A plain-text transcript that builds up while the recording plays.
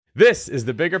This is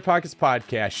the Bigger Pockets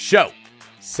Podcast, show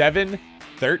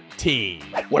 713.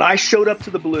 When I showed up to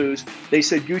the Blues, they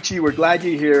said, Gucci, we're glad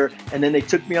you're here. And then they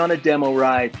took me on a demo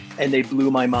ride and they blew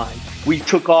my mind. We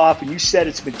took off and you said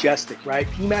it's majestic, right?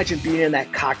 Can you imagine being in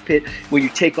that cockpit where you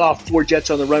take off 4 jets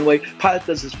on the runway? Pilot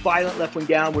does this violent left wing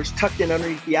down where it's tucked in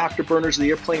underneath the afterburners of the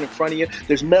airplane in front of you.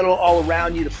 There's metal all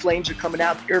around you. The flames are coming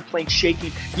out. The airplane's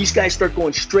shaking. These guys start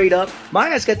going straight up. My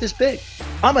eyes got this big.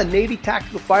 I'm a Navy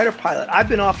tactical fighter pilot. I've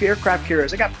been off aircraft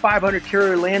carriers. I got 500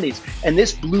 carrier landings, and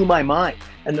this blew my mind.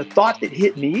 And the thought that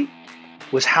hit me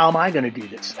was, how am I going to do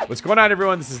this? What's going on,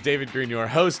 everyone? This is David Green, your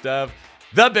host of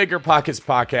the Bigger Pockets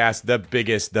Podcast, the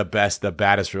biggest, the best, the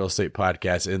baddest real estate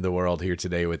podcast in the world, here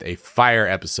today with a fire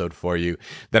episode for you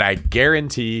that I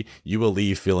guarantee you will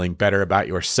leave feeling better about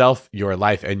yourself, your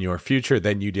life, and your future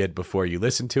than you did before you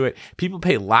listened to it. People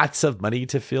pay lots of money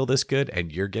to feel this good,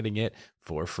 and you're getting it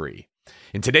for free.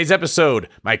 In today's episode,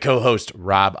 my co-host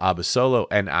Rob Abasolo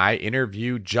and I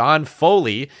interview John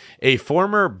Foley, a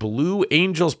former Blue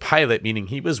Angels pilot, meaning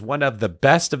he was one of the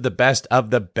best of the best of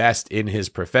the best in his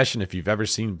profession. If you've ever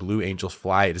seen Blue Angels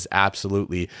fly, it is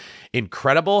absolutely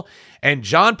incredible. And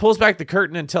John pulls back the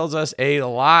curtain and tells us a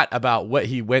lot about what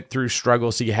he went through,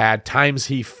 struggles he had, times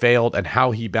he failed, and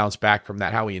how he bounced back from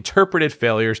that, how he interpreted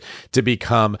failures to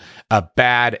become a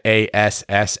bad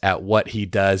ASS at what he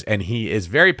does. And he is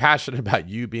very passionate about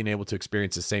you being able to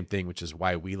experience the same thing, which is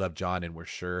why we love John, and we're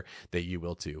sure that you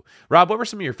will too. Rob, what were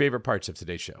some of your favorite parts of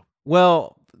today's show?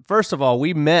 Well, first of all,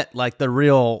 we met like the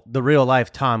real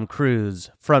life Tom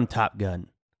Cruise from Top Gun.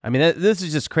 I mean, this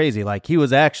is just crazy. Like, he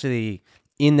was actually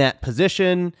in that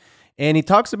position, and he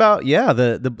talks about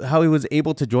the how he was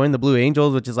able to join the Blue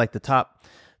Angels, which is like the top,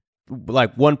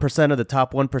 like 1% of the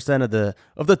top 1% of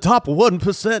the top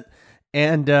 1%.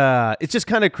 And it's just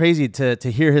kind of crazy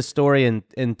to hear his story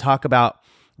and talk about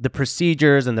the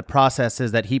procedures and the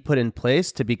processes that he put in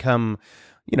place to become,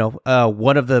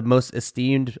 one of the most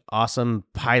esteemed, awesome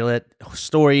pilot,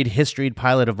 storied, historied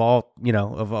pilot of all,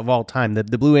 of all time.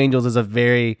 The Blue Angels is a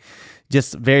very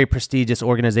prestigious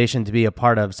organization to be a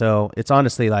part of. So it's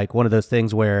honestly like one of those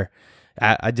things where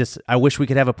I wish we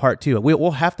could have a part 2.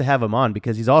 We'll have to have him on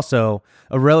because he's also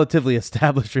a relatively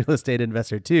established real estate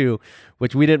investor too,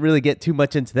 which we didn't really get too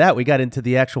much into that. We got into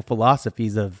the actual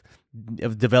philosophies of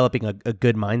developing a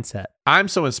good mindset. I'm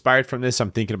so inspired from this.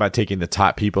 I'm thinking about taking the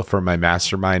top people from my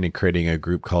mastermind and creating a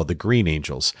group called the Green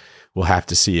Angels. We'll have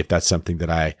to see if that's something that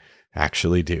I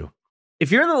actually do.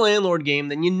 If you're in the landlord game,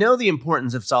 then you know the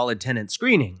importance of solid tenant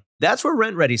screening. That's where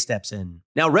RentRedi steps in.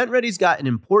 Now, RentRedi's got an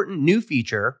important new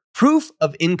feature, proof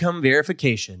of income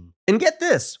verification. And get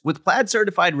this, with Plaid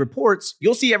certified reports,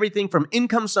 you'll see everything from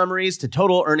income summaries to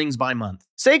total earnings by month.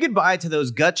 Say goodbye to those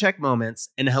gut check moments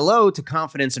and hello to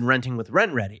confidence in renting with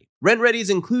RentRedi. RentRedi is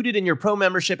included in your pro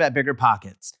membership at Bigger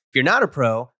Pockets. If you're not a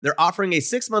pro, they're offering a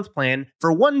 6-month plan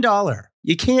for $1.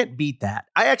 You can't beat that.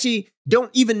 I actually don't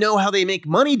even know how they make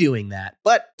money doing that,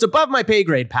 but it's above my pay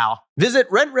grade, pal. Visit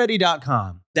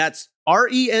rentredi.com. That's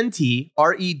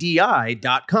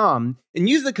RENTREDI.com and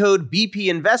use the code BP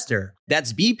Investor.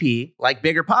 That's BP, like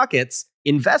Bigger Pockets,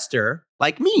 Investor,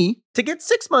 like me, to get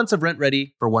 6 months of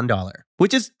RentRedi for $1,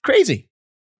 which is crazy.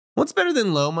 What's better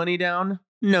than low money down?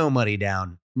 No money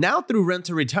down. Now through Rent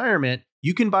to Retirement,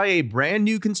 you can buy a brand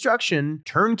new construction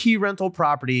turnkey rental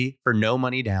property for no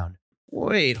money down.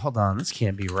 Wait, hold on. This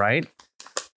can't be right.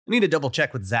 I need to double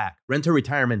check with Zach, Rent to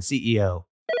Retirement CEO.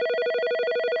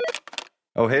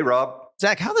 Oh, hey, Rob.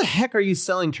 Zach, how the heck are you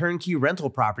selling turnkey rental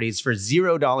properties for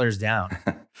 $0 down?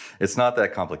 It's not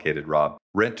that complicated, Rob.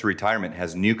 Rent to Retirement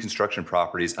has new construction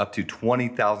properties up to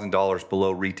 $20,000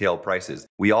 below retail prices.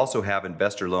 We also have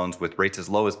investor loans with rates as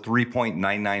low as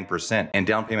 3.99% and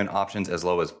down payment options as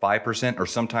low as 5% or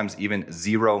sometimes even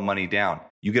zero money down.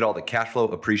 You get all the cash flow,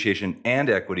 appreciation, and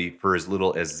equity for as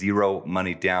little as zero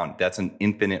money down. That's an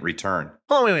infinite return.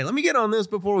 Oh, wait. Let me get on this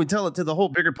before we tell it to the whole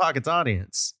Bigger Pockets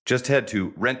audience. Just head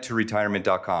to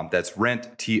renttoretirement.com. That's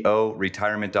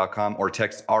renttoretirement.com or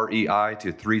text REI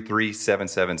to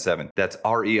 33777. That's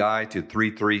REI to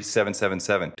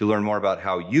 33777 to learn more about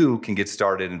how you can get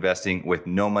started investing with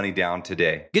no money down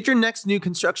today. Get your next new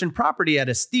construction property at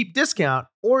a steep discount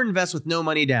or invest with no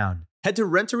money down. Head to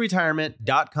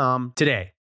renttoretirement.com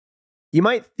today. You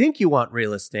might think you want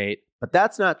real estate, but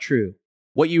that's not true.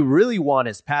 What you really want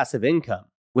is passive income.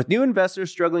 With new investors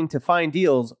struggling to find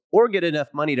deals or get enough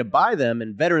money to buy them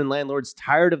and veteran landlords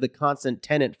tired of the constant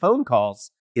tenant phone calls,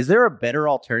 is there a better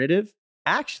alternative?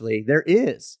 Actually, there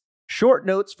is. Short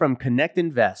Notes from Connect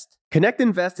Invest. Connect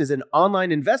Invest is an online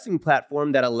investing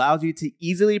platform that allows you to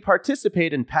easily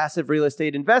participate in passive real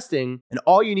estate investing, and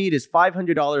all you need is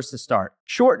 $500 to start.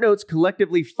 Short Notes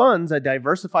collectively funds a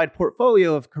diversified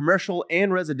portfolio of commercial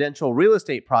and residential real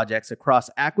estate projects across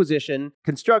acquisition,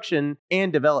 construction,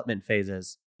 and development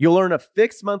phases. You'll earn a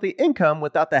fixed monthly income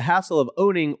without the hassle of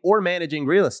owning or managing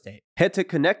real estate. Head to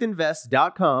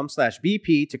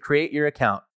connectinvest.com/BP to create your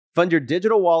account. Fund your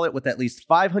digital wallet with at least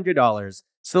 $500.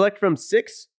 Select from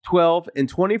 6, 12, and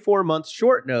 24-month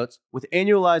short notes with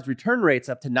annualized return rates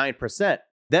up to 9%.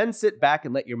 Then sit back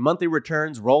and let your monthly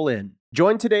returns roll in.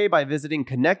 Join today by visiting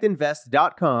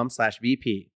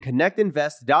connectinvest.com/BP.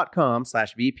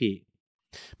 Connectinvest.com/BP.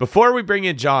 Before we bring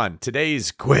in John,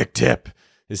 today's quick tip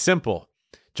is simple.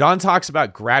 John talks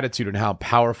about gratitude and how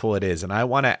powerful it is. And I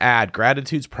want to add,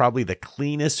 gratitude's probably the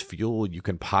cleanest fuel you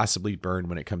can possibly burn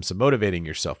when it comes to motivating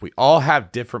yourself. We all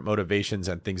have different motivations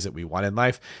and things that we want in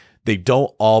life. They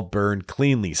don't all burn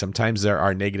cleanly. Sometimes there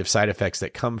are negative side effects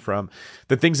that come from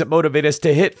the things that motivate us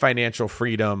to hit financial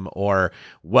freedom or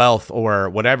wealth or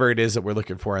whatever it is that we're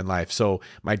looking for in life. So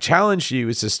my challenge to you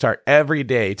is to start every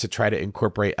day to try to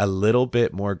incorporate a little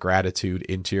bit more gratitude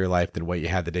into your life than what you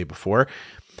had the day before.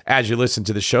 As you listen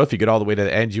to the show, if you get all the way to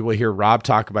the end, you will hear Rob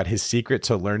talk about his secret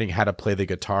to learning how to play the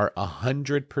guitar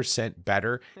 100%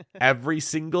 better every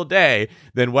single day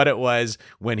than what it was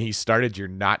when he started. You're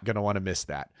not going to want to miss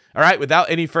that. All right,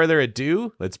 without any further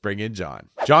ado, let's bring in John.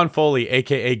 John Foley,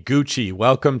 a.k.a. Gucci.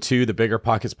 Welcome to the Bigger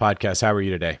Pockets podcast. How are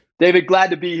you today? David, glad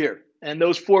to be here. And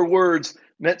those 4 words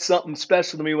meant something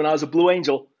special to me when I was a Blue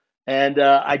Angel. And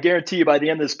I guarantee you by the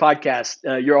end of this podcast,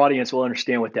 your audience will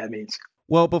understand what that means.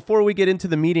 Well, before we get into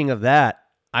the meaning of that,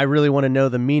 I really want to know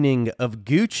the meaning of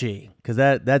Gucci, because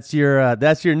that's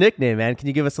your nickname, man. Can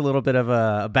you give us a little bit of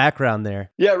a background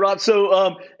there? Yeah, Rob.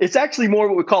 So it's actually more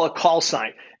what we call a call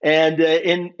sign. And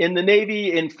in the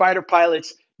Navy, in fighter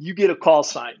pilots, you get a call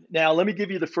sign. Now, let me give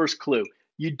you the first clue.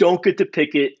 You don't get to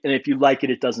pick it, and if you like it,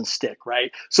 it doesn't stick,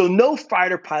 right? So no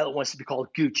fighter pilot wants to be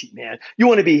called Gucci, man. You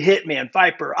want to be Hitman,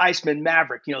 Viper, Iceman,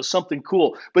 Maverick, something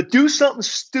cool. But do something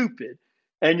stupid,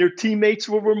 and your teammates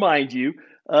will remind you.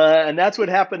 And that's what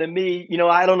happened to me.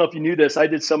 I don't know if you knew this. I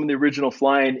did some of the original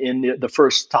flying in the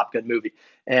first Top Gun movie.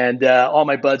 And all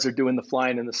my buds are doing the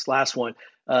flying in this last one.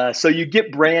 So you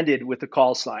get branded with the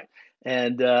call sign.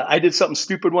 And I did something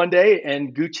stupid one day,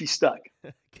 and Gucci stuck.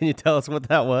 Can you tell us what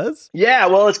that was? Yeah,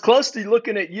 well, it's close to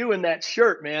looking at you in that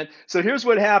shirt, man. So here's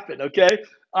what happened, okay?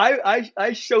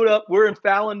 I showed up. We're in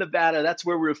Fallon, Nevada. That's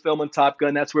where we were filming Top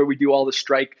Gun. That's where we do all the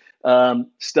strike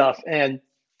stuff. And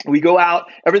we go out,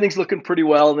 everything's looking pretty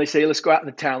well, and they say, let's go out in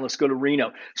the town, let's go to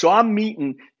Reno. So I'm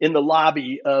meeting in the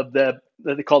lobby of they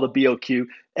call the BOQ,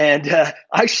 and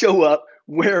I show up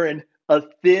wearing a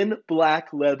thin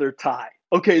black leather tie.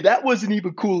 Okay, that wasn't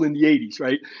even cool in the 80s,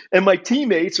 right? And my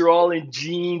teammates are all in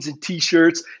jeans and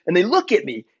T-shirts, and they look at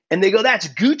me, and they go, that's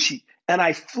Gucci. And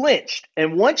I flinched.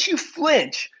 And once you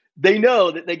flinch, they know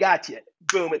that they got you.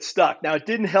 Boom, it stuck. Now, it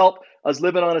didn't help. I was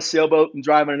living on a sailboat and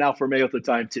driving an Alfa Romeo at the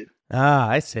time, too. Ah,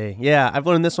 I see. Yeah, I've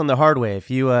learned this one the hard way.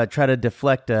 If you try to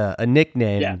deflect a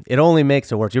nickname, It only makes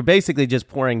it worse. You're basically just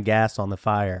pouring gas on the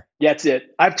fire. That's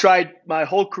it. I've tried my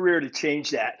whole career to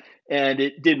change that, and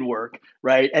it didn't work,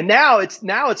 right? And now it's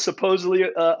supposedly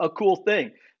a cool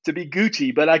thing to be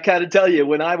Gucci. But I got to tell you,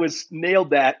 when I was nailed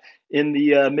that in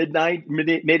the mid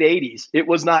 80s, it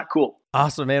was not cool.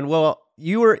 Awesome, man. Well,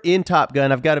 you were in Top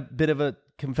Gun. I've got a bit of a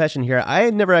confession here. I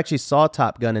had never actually saw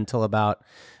Top Gun until about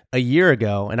a year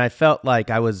ago, and I felt like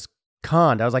I was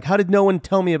conned. I was like, how did no one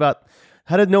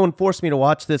force me to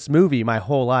watch this movie my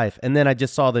whole life? And then I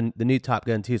just saw the new Top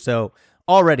Gun too. So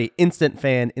already instant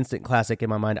fan, instant classic in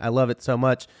my mind. I love it so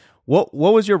much. What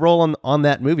was your role on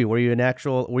that movie? Were you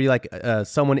like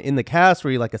someone in the cast?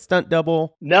 Were you like a stunt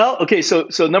double? No. Okay. So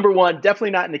number one,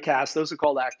 definitely not in the cast. Those are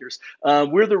called actors.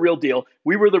 We're the real deal.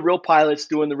 We were the real pilots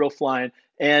doing the real flying.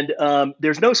 And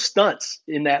there's no stunts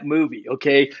in that movie,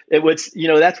 okay? It was,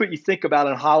 that's what you think about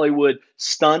in Hollywood,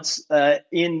 stunts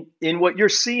in what you're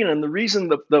seeing. And the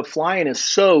reason the flying is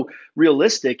so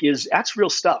realistic is that's real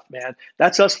stuff, man.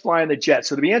 That's us flying the jet.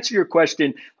 So to answer your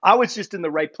question, I was just in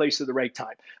the right place at the right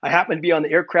time. I happened to be on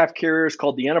the aircraft carrier. It's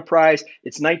called the Enterprise.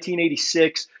 It's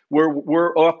 1986.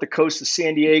 We're off the coast of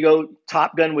San Diego.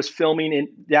 Top Gun was filming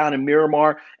down in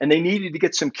Miramar, and they needed to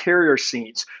get some carrier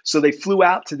scenes. So they flew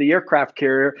out to the aircraft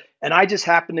carrier, and I just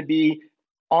happened to be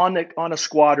on a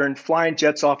squadron flying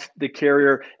jets off the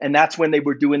carrier, and that's when they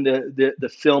were doing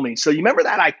the filming. So you remember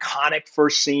that iconic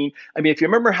first scene? I mean, if you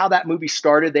remember how that movie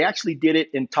started, they actually did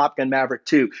it in Top Gun Maverick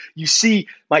too. You see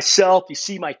myself, you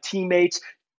see my teammates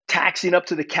taxiing up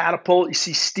to the catapult. You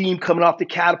see steam coming off the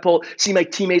catapult. See my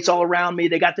teammates all around me.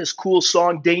 They got this cool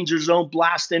song, Danger Zone,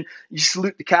 blasting. You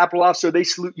salute the catapult officer. They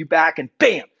salute you back, and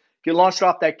bam, get launched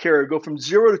off that carrier. Go from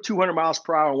 0 to 200 miles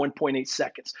per hour in 1.8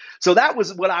 seconds. So that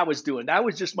was what I was doing. That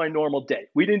was just my normal day.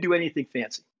 We didn't do anything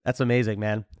fancy. That's amazing,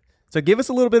 man. So give us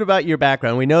a little bit about your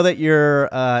background. We know that you're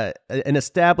an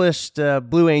established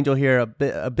Blue Angel here,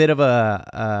 a bit of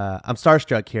I'm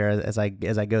starstruck here as I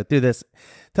go through this.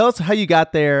 Tell us how you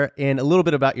got there and a little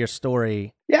bit about your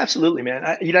story. Yeah, absolutely, man.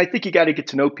 I think you got to get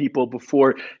to know people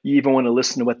before you even want to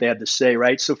listen to what they have to say,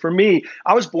 right? So for me,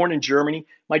 I was born in Germany.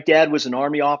 My dad was an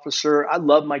Army officer. I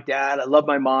love my dad. I love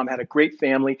my mom. Had a great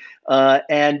family.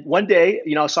 And one day,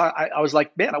 so I was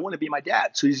like, man, I want to be my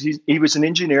dad. So he was an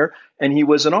engineer and he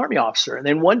was an Army officer. And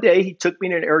then one day he took me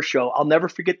to an air show. I'll never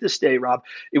forget this day, Rob.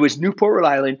 It was Newport, Rhode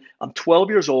Island. I'm 12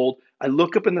 years old. I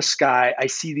look up in the sky. I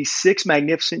see these 6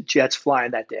 magnificent jets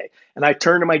flying that day. And I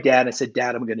turned to my dad and I said,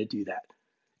 Dad, I'm going to do that.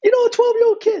 A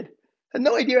 12-year-old kid had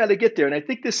no idea how to get there. And I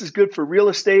think this is good for real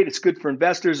estate. It's good for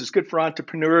investors. It's good for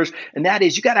entrepreneurs. And that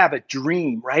is, you got to have a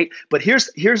dream, right? But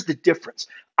here's the difference.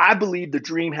 I believe the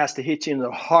dream has to hit you in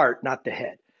the heart, not the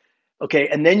head. Okay.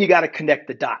 And then you got to connect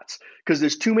the dots because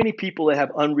there's too many people that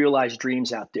have unrealized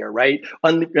dreams out there, right?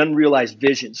 Unrealized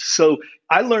visions. So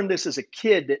I learned this as a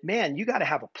kid that, man, you got to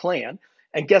have a plan.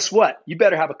 And guess what? You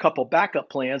better have a couple backup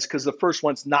plans because the first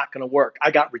one's not going to work.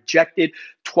 I got rejected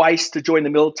twice to join the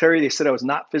military. They said I was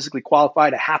not physically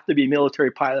qualified. I have to be a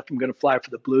military pilot if I'm going to fly for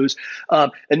the Blues.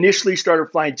 Initially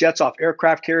started flying jets off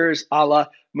aircraft carriers, a la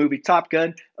movie Top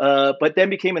Gun, but then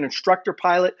became an instructor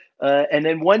pilot. And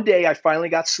then one day I finally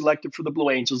got selected for the Blue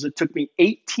Angels. It took me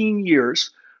 18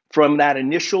 years from that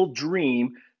initial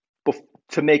dream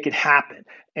to make it happen.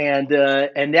 And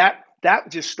that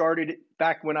just started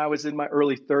back when I was in my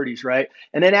early 30s, right?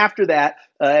 And then after that,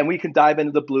 and we can dive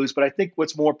into the Blues, but I think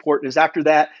what's more important is after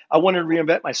that, I wanted to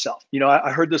reinvent myself. I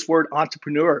heard this word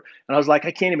entrepreneur, and I was like,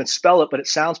 I can't even spell it, but it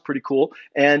sounds pretty cool.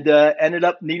 And ended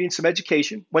up needing some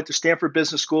education. Went to Stanford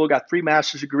Business School, got 3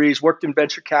 master's degrees, worked in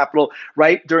venture capital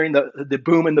right during the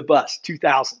boom and the bust,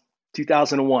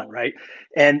 2001, right?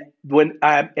 And when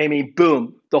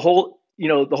boom, the whole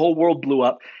world blew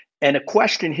up. And a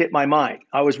question hit my mind.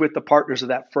 I was with the partners of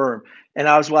that firm. And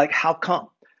I was like, how come?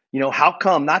 How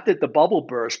come? Not that the bubble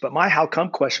burst, but my how come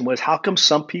question was, how come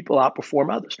some people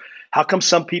outperform others? How come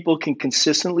some people can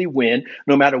consistently win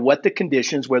no matter what the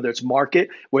conditions, whether it's market,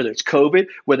 whether it's COVID,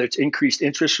 whether it's increased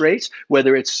interest rates,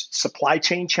 whether it's supply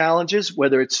chain challenges,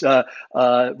 whether it's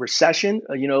recession,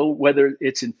 whether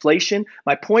it's inflation.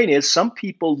 My point is some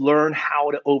people learn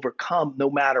how to overcome no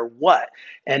matter what.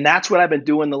 And that's what I've been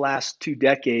doing the last 2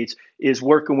 decades is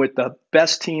working with the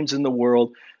best teams in the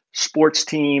world, sports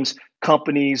teams,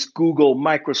 companies, Google,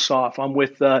 Microsoft. I'm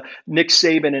with Nick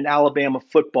Saban in Alabama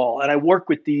football. And I work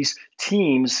with these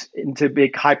teams into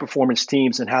big high performance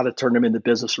teams and how to turn them into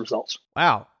business results.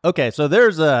 Wow. Okay. So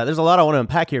there's a lot I want to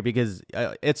unpack here because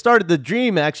the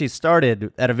dream actually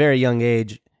started at a very young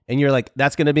age and you're like,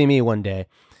 that's going to be me one day.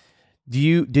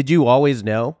 Did you always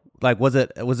know? Like, was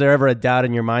there ever a doubt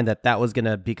in your mind that was going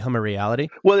to become a reality?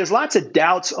 Well, there's lots of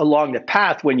doubts along the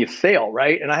path when you fail,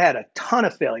 right? And I had a ton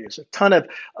of failures, a ton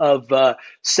of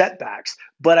setbacks.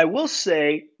 But I will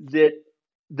say that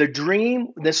the dream,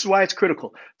 this is why it's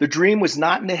critical. The dream was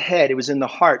not in the head, it was in the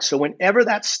heart. So whenever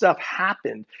that stuff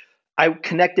happened, I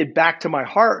connected back to my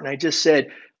heart and I just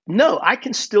said, no, I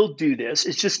can still do this.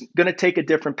 It's just going to take a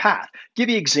different path. Give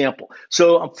you an example.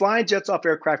 So I'm flying jets off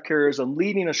aircraft carriers. I'm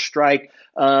leading a strike.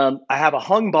 I have a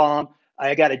hung bomb.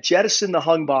 I got to jettison the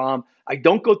hung bomb. I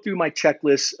don't go through my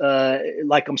checklist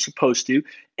like I'm supposed to.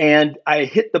 And I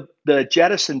hit the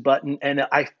jettison button and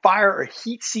I fire a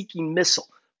heat-seeking missile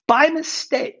by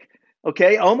mistake.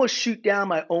 Okay, I almost shoot down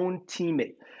my own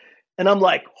teammate. And I'm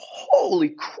like, holy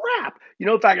crap.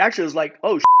 In fact, actually, I was like,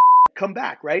 oh, come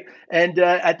back, right? And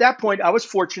at that point, I was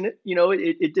fortunate.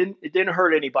 It didn't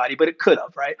hurt anybody, but it could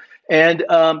have, right? And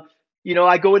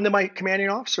I go into my commanding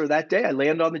officer that day. I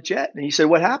land on the jet, and he said,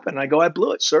 "What happened?" And I go, "I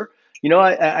blew it, sir."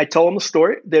 I told him the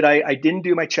story that I didn't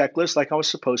do my checklist like I was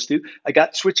supposed to. I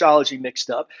got switchology mixed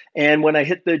up, and when I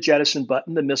hit the jettison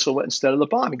button, the missile went instead of the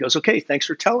bomb. He goes, "Okay, thanks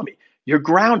for telling me. You're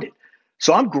grounded."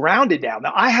 So I'm grounded now.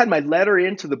 Now, I had my letter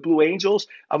into the Blue Angels.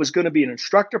 I was going to be an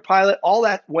instructor pilot. All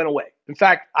that went away. In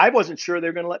fact, I wasn't sure they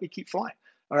were going to let me keep flying.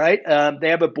 All right. They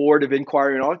have a board of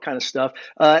inquiry and all that kind of stuff.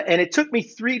 And it took me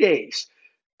 3 days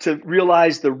to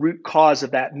realize the root cause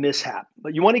of that mishap.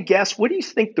 But you want to guess, what do you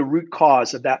think the root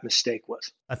cause of that mistake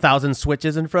was? 1,000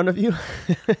 switches in front of you?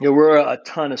 There were a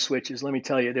ton of switches. Let me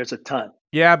tell you, there's a ton.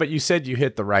 Yeah, but you said you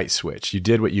hit the right switch. You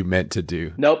did what you meant to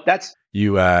do. Nope,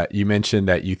 You mentioned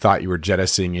that you thought you were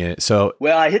jettisoning it. So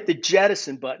well, I hit the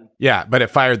jettison button. yeah, but it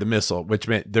fired the missile, which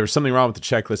meant there was something wrong with the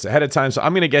checklist ahead of time. So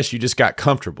I'm going to guess you just got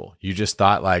comfortable. You just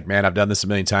thought like, man, I've done this a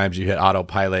million times. You hit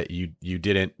autopilot. You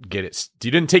didn't get it.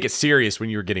 You didn't take it serious when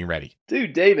you were getting ready.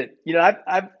 Dude, David,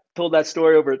 I've told that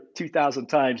story over 2,000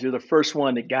 times. You're the first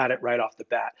one that got it right off the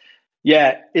bat.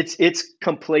 Yeah, it's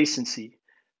complacency.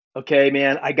 Okay,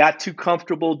 man, I got too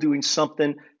comfortable doing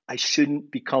something I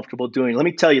shouldn't be comfortable doing. Let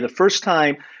me tell you, the first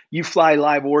time you fly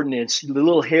live ordnance, the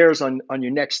little hairs on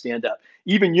your neck stand up.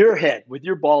 Even your head, with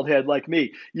your bald head like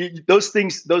me, those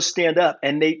stand up,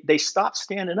 and they stopped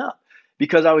standing up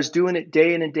because I was doing it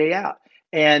day in and day out.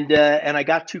 And I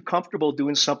got too comfortable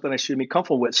doing something I shouldn't be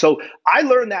comfortable with. So I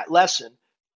learned that lesson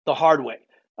the hard way.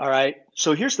 All right.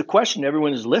 So here's the question: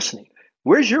 everyone is listening.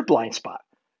 Where's your blind spot?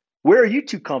 Where are you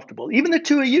too comfortable? Even the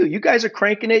two of you guys are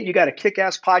cranking it. You got a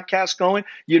kick-ass podcast going.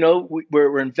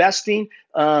 We're investing.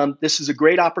 This is a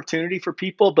great opportunity for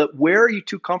people, but where are you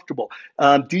too comfortable?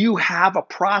 Do you have a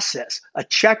process, a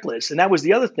checklist? And that was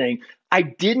the other thing. I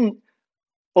didn't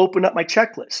open up my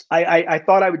checklist. I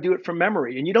thought I would do it from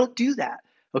memory, and you don't do that.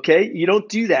 Okay. You don't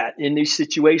do that in these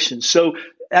situations. So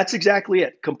that's exactly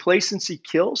it. Complacency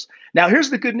kills. Now,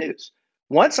 here's the good news.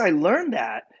 Once I learned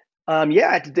that, I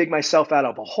had to dig myself out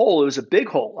of a hole. It was a big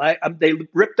hole. They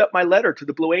ripped up my letter to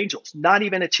the Blue Angels. Not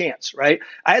even a chance, right?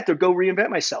 I had to go reinvent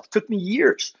myself. Took me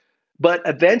years. But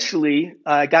eventually,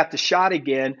 I got the shot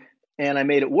again, and I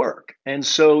made it work. And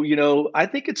so, I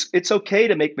think it's okay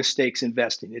to make mistakes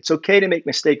investing. It's okay to make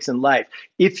mistakes in life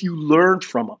if you learn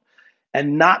from them.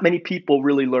 And not many people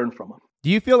really learn from them. Do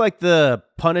you feel like the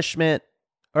punishment,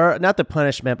 or not the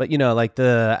punishment, but, like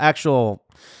the actual,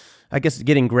 I guess,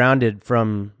 getting grounded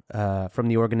from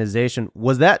the organization,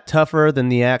 was that tougher than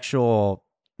the actual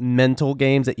mental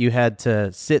games that you had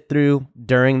to sit through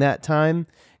during that time?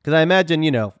 Because I imagine,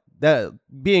 that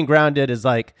being grounded is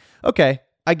like, okay,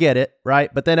 I get it,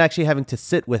 right? But then actually having to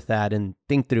sit with that and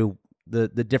think through the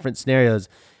different scenarios,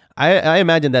 I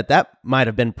imagine that might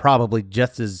have been probably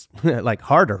just as like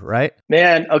harder, right?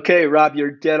 Man, okay, Rob,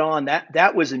 you're dead on.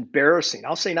 That was embarrassing.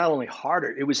 I'll say not only harder,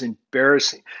 it was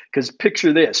embarrassing. Because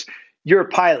picture this. You're a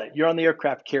pilot. You're on the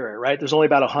aircraft carrier, right? There's only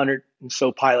about 100 and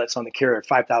so pilots on the carrier,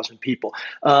 5,000 people.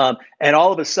 And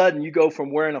all of a sudden, you go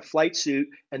from wearing a flight suit,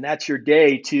 and that's your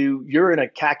day, to you're in a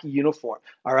khaki uniform,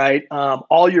 all right?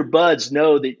 All your buds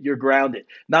know that you're grounded.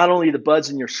 Not only the buds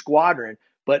in your squadron,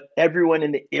 but everyone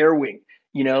in the air wing,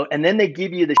 and then they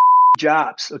give you the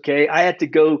jobs. Okay. I had to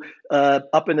go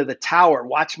up into the tower,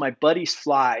 watch my buddies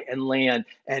fly and land,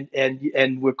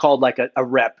 and we're called like a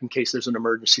rep in case there's an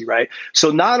emergency, right?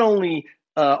 So not only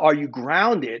are you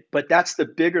grounded, but that's the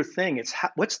bigger thing. It's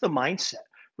what's the mindset,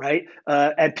 right?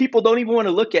 And people don't even want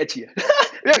to look at you.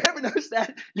 You ever notice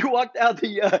that? You walk down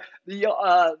the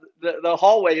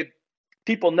hallway,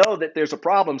 people know that there's a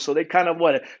problem, so they kind of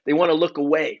want to look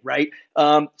away, right?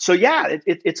 So yeah,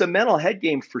 it's a mental head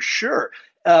game for sure.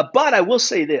 But I will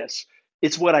say this,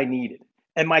 it's what I needed.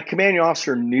 And my commanding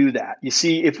officer knew that. You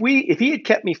see, if he had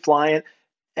kept me flying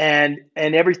and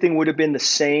everything would have been the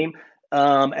same,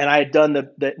 and I had done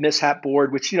the mishap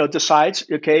board, which, decides,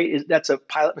 okay, that's a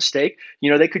pilot mistake.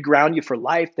 They could ground you for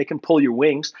life. They can pull your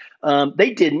wings.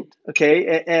 They didn't,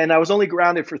 okay? And I was only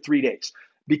grounded for 3 days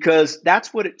because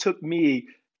that's what it took me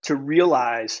to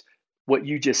realize what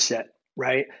you just said.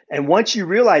 Right. And once you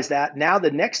realize that, now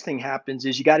the next thing happens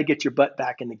is you got to get your butt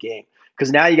back in the game,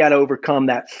 because now you got to overcome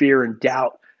that fear and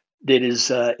doubt that is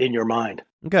in your mind.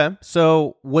 Okay.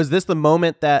 So was this the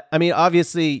moment that,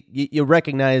 obviously you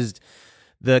recognized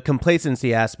the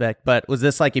complacency aspect, but was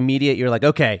this like immediate? You're like,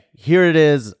 okay, here it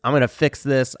is. I'm going to fix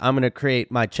this. I'm going to create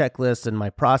my checklist and my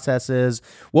processes.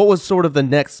 What was sort of the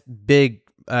next big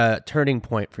turning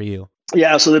point for you?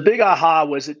 Yeah, so the big aha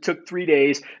was it took 3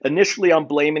 days. Initially, I'm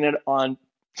blaming it on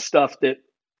stuff that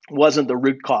wasn't the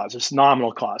root cause. It's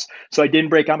nominal cause. So I didn't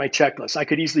break out my checklist. I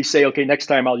could easily say, okay, next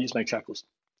time I'll use my checklist.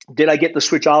 Did I get the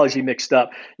switchology mixed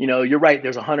up? You're right.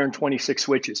 There's 126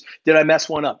 switches. Did I mess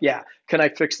one up? Yeah. Can I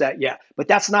fix that? Yeah. But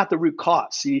that's not the root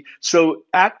cause. See, so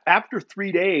after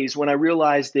 3 days, when I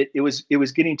realized that it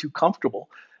was getting too comfortable,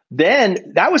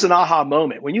 then that was an aha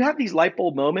moment. When you have these light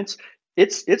bulb moments,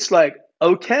 it's like,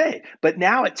 okay, but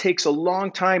now it takes a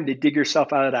long time to dig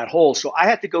yourself out of that hole. So I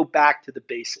had to go back to the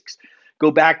basics, go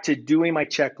back to doing my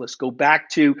checklist, go back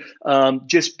to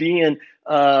just being,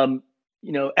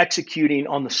 executing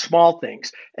on the small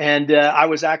things. And I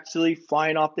was actually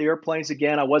flying off the airplanes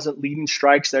again. I wasn't leading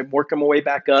strikes. I'm working my way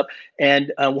back up.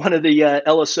 And one of the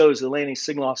LSOs, the landing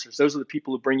signal officers, those are the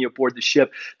people who bring you aboard the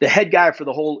ship. The head guy for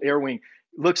the whole air wing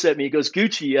looks at me. He goes,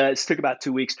 Gucci, it took about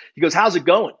 2 weeks. He goes, how's it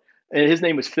going? And his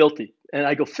name was Filthy. And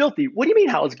I go, Filthy, what do you mean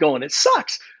how it's going? It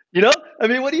sucks. I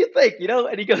mean, what do you think?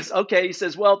 And he goes, okay. He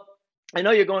says, well, I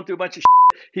know you're going through a bunch of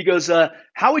shit. He goes,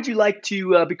 how would you like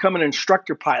to become an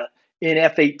instructor pilot in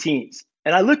F-18s?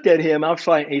 And I looked at him. I was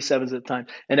flying A-7s at the time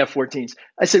and F-14s.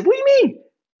 I said, what do you mean?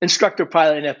 Instructor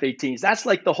pilot in F-18s. That's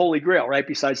like the holy grail, right?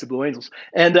 Besides the Blue Angels.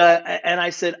 And I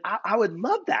said, I would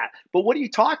love that. But what are you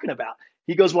talking about?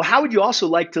 He goes, well, how would you also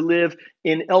like to live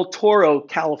in El Toro,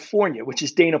 California, which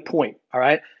is Dana Point? All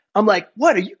right. I'm like,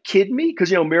 what? Are you kidding me?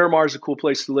 Because, Miramar is a cool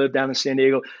place to live down in San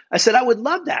Diego. I said, I would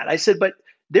love that. I said, but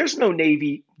there's no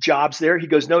Navy jobs there. He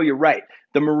goes, no, you're right.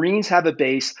 The Marines have a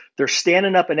base. They're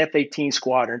standing up an F-18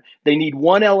 squadron. They need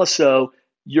one LSO.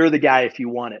 You're the guy if you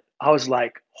want it. I was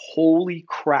like, holy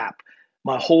crap.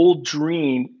 My whole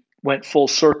dream went full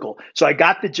circle. So I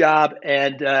got the job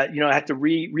and, I had to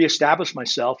reestablish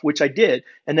myself, which I did.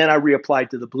 And then I reapplied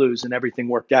to the Blues and everything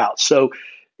worked out. So,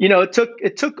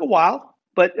 it took a while.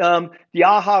 But the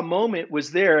aha moment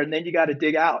was there, and then you got to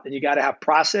dig out, and you got to have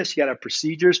process, you got to have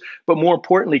procedures, but more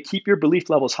importantly, keep your belief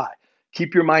levels high.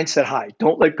 Keep your mindset high.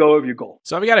 Don't let go of your goal.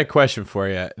 So I've got a question for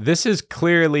you. This is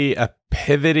clearly a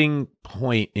pivoting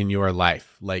point in your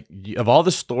life. Like, of all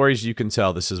the stories you can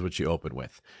tell, this is what you open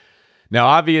with. Now,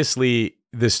 obviously,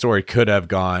 this story could have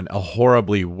gone a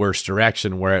horribly worse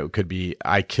direction where it could be,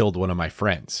 I killed one of my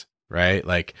friends, right?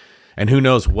 Like, and who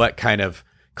knows what kind of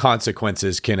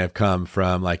consequences can have come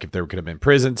from, like, if there could have been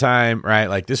prison time, right?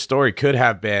 Like, this story could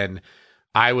have been,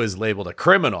 I was labeled a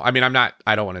criminal. I mean,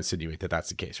 I don't want to insinuate that that's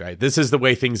the case, right? This is the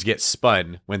way things get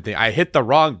spun when I hit the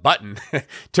wrong button,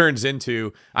 turns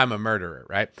into I'm a murderer,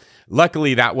 right?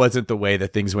 Luckily, that wasn't the way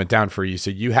that things went down for you. So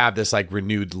you have this like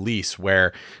renewed lease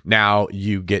where now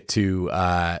you get to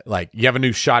you have a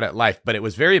new shot at life, but it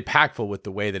was very impactful with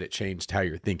the way that it changed how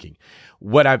you're thinking.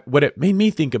 What it made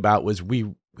me think about was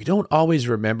we don't always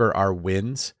remember our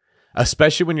wins,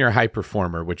 especially when you're a high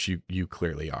performer, which you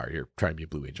clearly are. You're trying to be a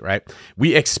Blue Angel, right?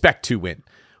 We expect to win.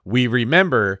 We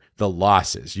remember the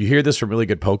losses. You hear this from really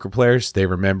good poker players. They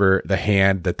remember the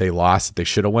hand that they lost that they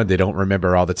should have won. They don't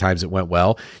remember all the times it went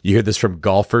well. You hear this from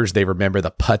golfers. They remember the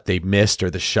putt they missed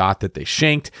or the shot that they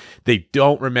shanked. They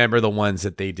don't remember the ones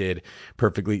that they did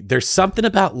perfectly. There's something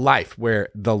about life where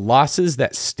the losses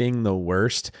that sting the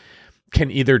worst can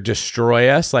either destroy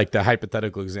us, like the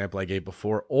hypothetical example I gave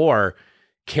before, or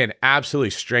can absolutely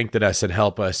strengthen us and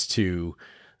help us to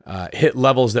hit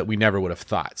levels that we never would have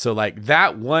thought. So like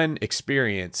that one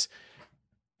experience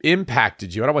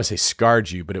impacted you. I don't want to say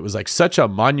scarred you, but it was like such a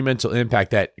monumental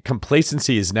impact that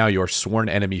complacency is now your sworn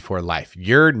enemy for life.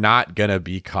 You're not going to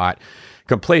be caught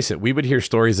complacent. We would hear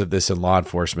stories of this in law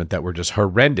enforcement that were just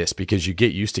horrendous because you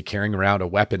get used to carrying around a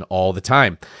weapon all the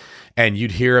time. And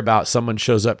you'd hear about someone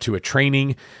shows up to a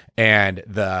training and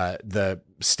the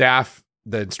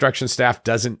instruction staff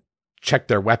doesn't check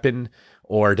their weapon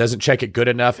or doesn't check it good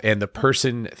enough. And the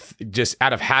person just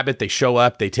out of habit, they show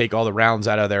up, they take all the rounds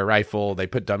out of their rifle, they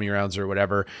put dummy rounds or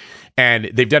whatever.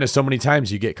 And they've done it so many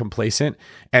times, you get complacent.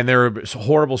 And there are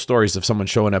horrible stories of someone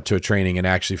showing up to a training and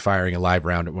actually firing a live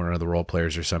round at one of the role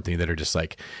players or something that are just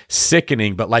like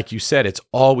sickening. But like you said, it's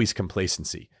always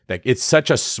complacency. Like it's such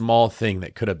a small thing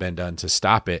that could have been done to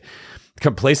stop it.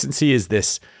 Complacency is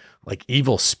this like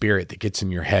evil spirit that gets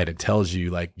in your head and tells you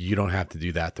like, you don't have to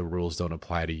do that. The rules don't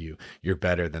apply to you. You're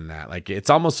better than that. Like it's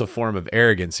almost a form of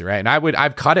arrogance, right? And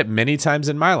I've caught it many times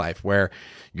in my life where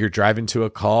you're driving to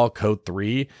a call, code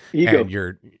 3,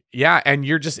 ego. And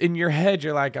you're just in your head,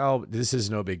 you're like, oh, this is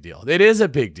no big deal. It is a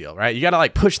big deal, right? You got to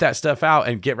like push that stuff out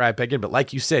and get right back in. But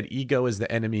like you said, ego is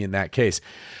the enemy in that case.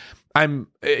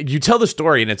 You tell the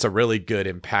story and it's a really good,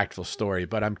 impactful story,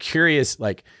 but I'm curious,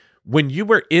 like when you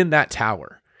were in that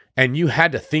tower, and you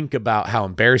had to think about how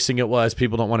embarrassing it was.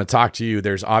 People don't want to talk to you.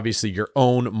 There's obviously your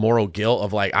own moral guilt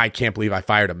of like, I can't believe I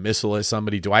fired a missile at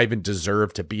somebody. Do I even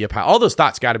deserve to be a pilot? All those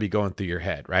thoughts got to be going through your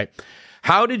head, right?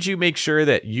 How did you make sure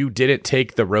that you didn't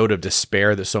take the road of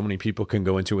despair that so many people can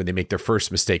go into when they make their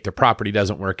first mistake, their property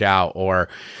doesn't work out, or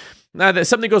that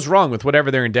something goes wrong with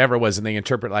whatever their endeavor was and they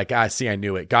interpret like, see, I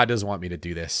knew it. God doesn't want me to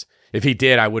do this. If he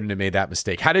did, I wouldn't have made that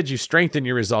mistake. How did you strengthen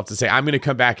your resolve to say, I'm going to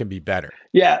come back and be better?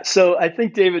 Yeah. So I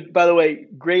think, David, by the way,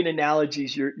 great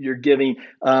analogies you're giving.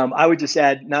 I would just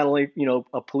add not only,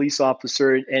 a police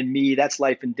officer and me, that's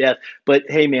life and death, but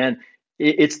hey, man,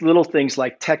 it's little things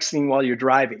like texting while you're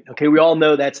driving. Okay. We all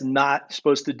know that's not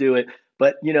supposed to do it.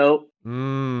 But,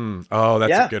 Oh,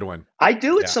 that's a good one. I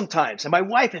do it sometimes, and my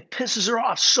wife, it pisses her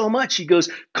off so much. She goes,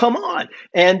 "Come on,"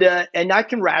 and I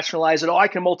can rationalize it. Oh, I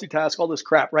can multitask, all this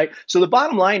crap, right? So the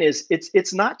bottom line is,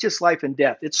 it's not just life and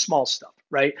death; it's small stuff,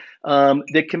 right?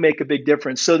 That can make a big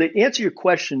difference. So to answer your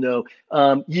question, though,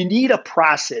 you need a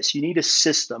process, you need a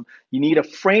system, you need a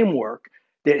framework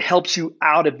that helps you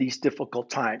out of these difficult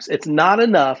times. It's not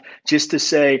enough just to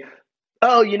say,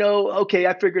 "Oh, okay,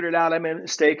 I figured it out. I made a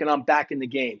mistake, and I'm back in the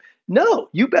game." No,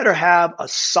 you better have a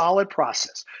solid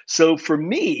process. So for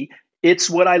me, it's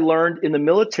what I learned in the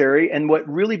military, and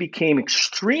what really became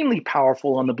extremely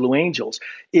powerful on the Blue Angels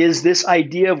is this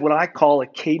idea of what I call a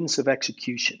cadence of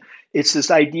execution. It's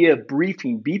this idea of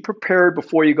briefing. Be prepared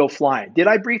before you go flying. Did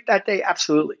I brief that day?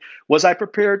 Absolutely. Was I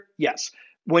prepared? Yes.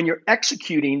 When you're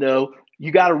executing, though,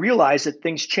 you got to realize that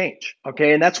things change,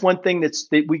 okay? And that's one thing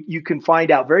you can find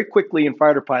out very quickly in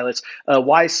fighter pilots.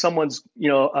 Why someone's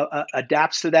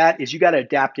adapts to that is you got to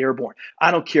adapt airborne. I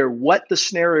don't care what the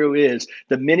scenario is.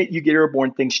 The minute you get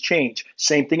airborne, things change.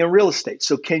 Same thing in real estate.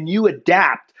 So can you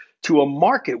adapt to a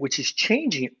market which is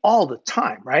changing all the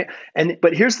time, right?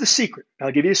 But here's the secret.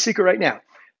 I'll give you a secret right now.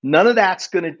 None of that's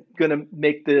gonna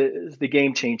make the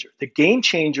game changer. The game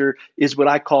changer is what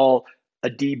I call a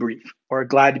debrief, or a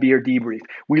glad to be here debrief.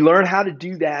 We learn how to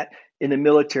do that in the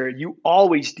military. You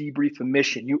always debrief a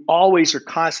mission. You always are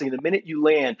constantly, the minute you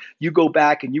land, you go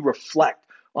back and you reflect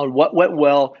on what went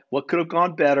well, what could have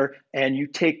gone better, and you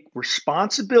take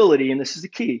responsibility, and this is the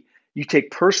key, you take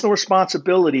personal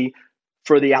responsibility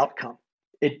for the outcome.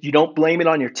 You don't blame it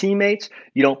on your teammates.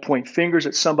 You don't point fingers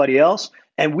at somebody else.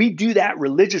 And we do that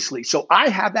religiously. So I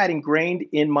have that ingrained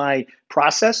in my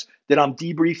process that I'm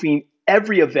debriefing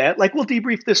every event. Like, we'll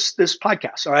debrief this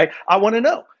podcast. All right. I want to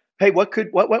know, hey, what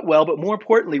went well, but more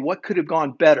importantly, what could have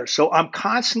gone better? So I'm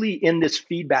constantly in this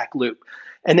feedback loop.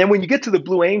 And then when you get to the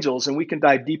Blue Angels, and we can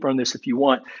dive deeper on this if you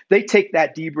want, they take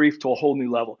that debrief to a whole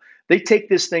new level. They take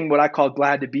this thing, what I call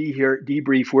glad to be here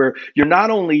debrief, where you're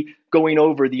not only going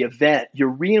over the event, you're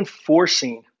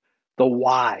reinforcing the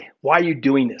why. Why are you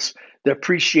doing this? The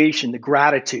appreciation, the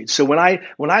gratitude. So when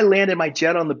I landed my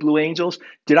jet on the Blue Angels,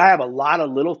 did I have a lot of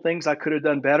little things I could have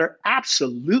done better?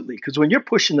 Absolutely. Because when you're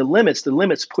pushing the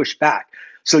limits push back.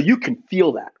 So you can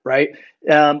feel that, right?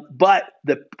 But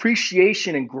the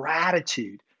appreciation and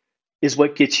gratitude is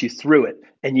what gets you through it.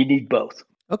 And you need both.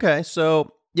 Okay.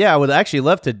 So yeah, I would actually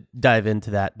love to dive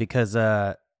into that, because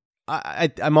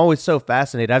I'm always so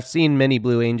fascinated. I've seen many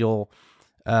Blue Angel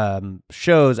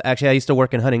shows. Actually, I used to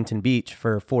work in Huntington Beach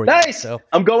for 4 years. Nice. So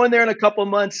I'm going there in a couple of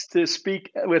months to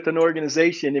speak with an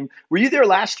organization. And were you there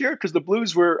last year? Because the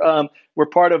Blues were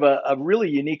part of a really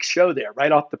unique show there,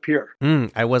 right off the pier.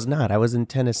 I was not. I was in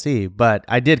Tennessee, but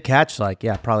I did catch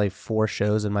probably 4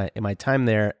 shows in my time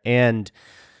there. And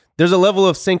there's a level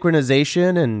of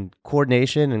synchronization and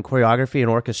coordination and choreography and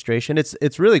orchestration.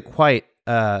 It's really quite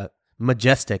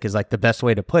majestic is like the best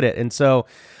way to put it. And so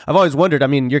I've always wondered, I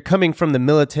mean, you're coming from the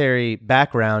military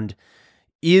background.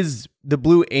 Is the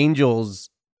Blue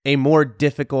Angels a more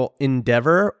difficult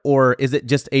endeavor, or is it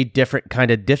just a different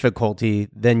kind of difficulty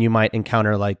than you might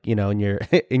encounter in your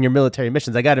in your military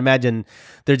missions? I got to imagine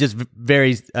they're just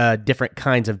very different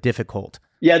kinds of difficult.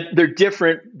 Yeah, they're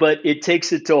different, but it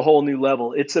takes it to a whole new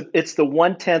level. It's the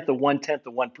 1/10 of 1/10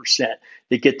 of 1%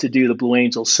 that get to do the Blue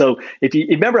Angels. So if you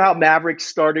remember how Maverick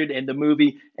started in the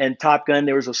movie and Top Gun,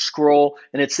 there was a scroll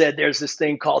and it said there's this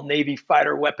thing called Navy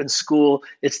Fighter Weapons School.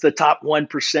 It's the top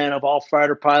 1% of all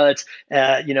fighter pilots,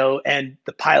 and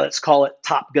the pilots call it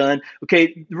Top Gun.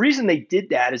 Okay, the reason they did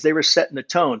that is they were setting the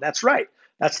tone. That's right.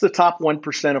 That's the top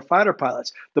 1% of fighter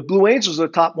pilots. The Blue Angels are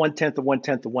the top 1/10 of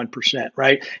 1/10 of 1%,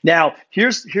 right? Now,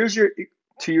 here's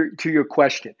your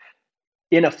question.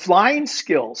 In a flying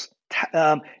skills,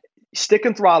 stick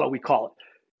and throttle, we call it,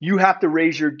 you have to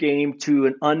raise your game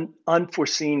to an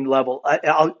unforeseen level,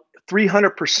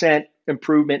 300%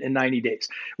 improvement in 90 days.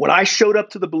 When I showed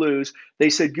up to the Blues,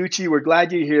 they said, Gucci, we're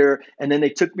glad you're here. And then they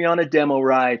took me on a demo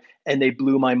ride and they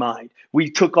blew my mind.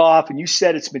 We took off and you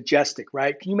said it's majestic,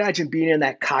 right? Can you imagine being in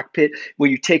that cockpit where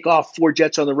you take off 4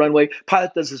 jets on the runway?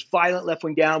 Pilot does this violent left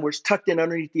wing down where it's tucked in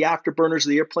underneath the afterburners of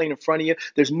the airplane in front of you.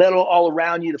 There's metal all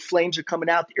around you. The flames are coming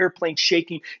out. The airplane's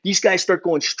shaking. These guys start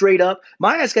going straight up.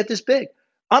 My eyes got this big.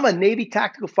 I'm a Navy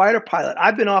tactical fighter pilot.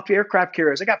 I've been off aircraft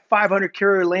carriers. I got 500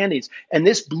 carrier landings, and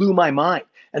this blew my mind.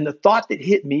 And the thought that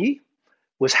hit me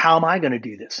was, how am I going to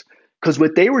do this? Because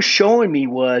what they were showing me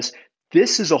was,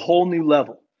 this is a whole new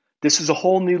level. This is a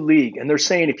whole new league. And they're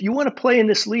saying, if you want to play in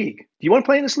this league, do you want to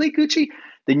play in this league, Gucci?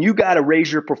 Then you got to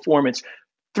raise your performance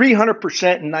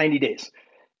 300% in 90 days.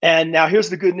 And now here's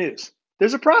the good news.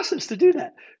 There's a process to do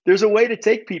that. There's a way to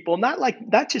take people, not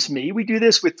just me. We do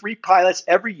this with 3 pilots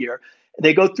every year.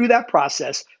 They go through that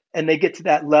process and they get to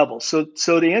that level. So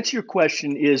to answer your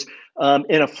question is,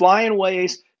 in a flying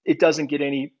ways, it doesn't get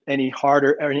any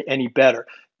harder or any better.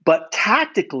 But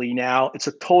tactically now, it's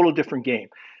a total different game.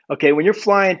 Okay, when you're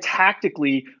flying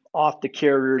tactically off the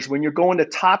carriers, when you're going to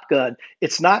Top Gun,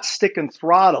 it's not stick and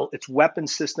throttle, it's weapon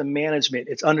system management,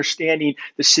 it's understanding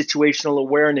the situational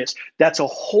awareness. That's a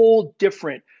whole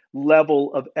different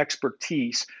level of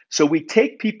expertise. So we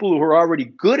take people who are already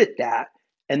good at that,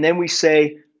 and then we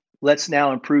say, let's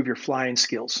now improve your flying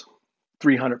skills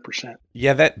 300%.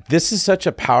 Yeah, this is such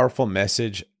a powerful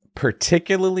message,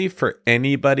 particularly for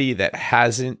anybody that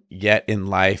hasn't yet in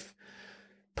life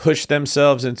pushed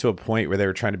themselves into a point where they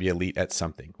were trying to be elite at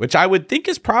something, which I would think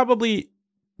is probably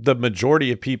the majority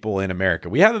of people in America.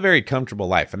 We have a very comfortable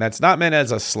life, and that's not meant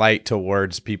as a slight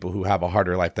towards people who have a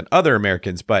harder life than other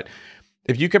Americans. But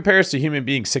if you compare us to human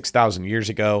beings 6,000 years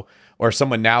ago or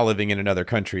someone now living in another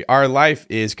country, our life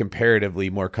is comparatively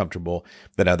more comfortable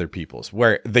than other people's,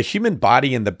 where the human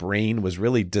body and the brain was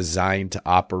really designed to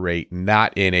operate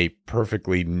not in a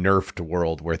perfectly nerfed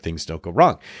world where things don't go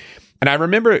wrong. And I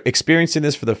remember experiencing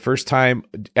this for the first time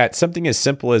at something as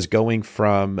simple as going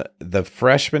from the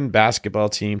freshman basketball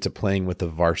team to playing with the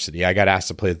varsity. I got asked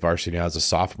to play with varsity when I was a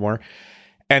sophomore,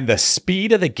 and the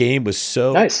speed of the game was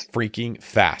so freaking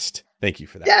fast. Thank you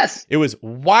for that. Yes. It was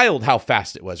wild how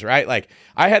fast it was, right? Like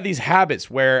I had these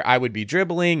habits where I would be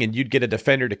dribbling and you'd get a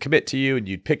defender to commit to you and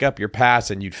you'd pick up your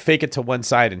pass and you'd fake it to one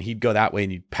side and he'd go that way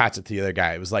and you'd pass it to the other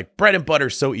guy. It was like bread and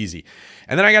butter, so easy.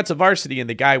 And then I got to varsity and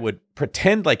the guy would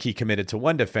pretend like he committed to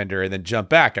one defender and then jump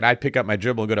back, and I'd pick up my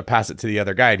dribble and go to pass it to the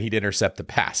other guy and he'd intercept the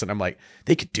pass. And I'm like,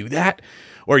 they could do that?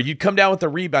 Or you'd come down with a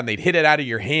rebound, they'd hit it out of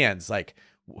your hands. Like,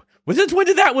 was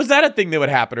that a thing that would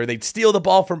happen? Or they'd steal the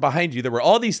ball from behind you. There were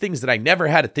all these things that I never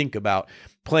had to think about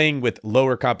playing with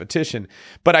lower competition,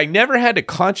 but I never had to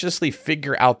consciously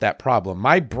figure out that problem.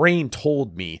 My brain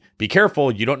told me, be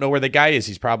careful, you don't know where the guy is,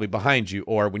 he's probably behind you.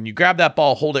 Or when you grab that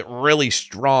ball, hold it really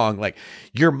strong. Like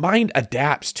your mind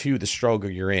adapts to the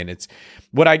struggle you're in. It's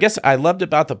what I guess I loved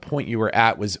about the point you were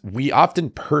at was we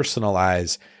often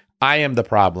personalize, I am the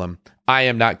problem, I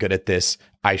am not good at this,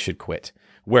 I should quit.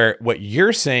 Where what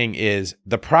you're saying is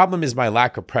the problem is my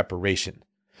lack of preparation.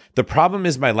 The problem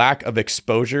is my lack of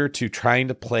exposure to trying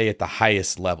to play at the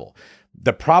highest level.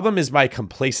 The problem is my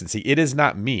complacency. It is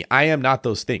not me. I am not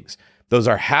those things. Those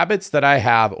are habits that I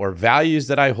have or values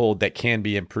that I hold that can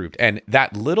be improved. And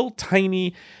that little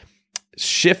tiny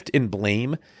shift in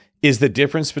blame is the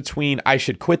difference between I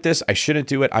should quit this, I shouldn't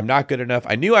do it, I'm not good enough,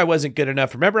 I knew I wasn't good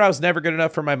enough, remember I was never good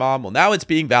enough for my mom, well now it's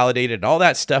being validated, and all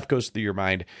that stuff goes through your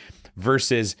mind,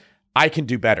 versus I can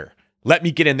do better. Let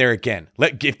me get in there again.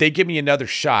 If they give me another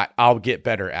shot, I'll get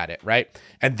better at it, right?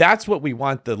 And that's what we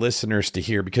want the listeners to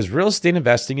hear, because real estate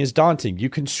investing is daunting. You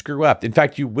can screw up. In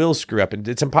fact, you will screw up, and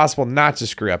it's impossible not to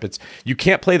screw up. You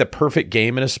can't play the perfect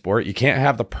game in a sport. You can't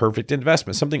have the perfect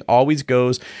investment. Something always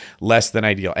goes less than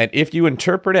ideal. And if you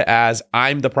interpret it as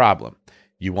I'm the problem,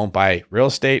 you won't buy real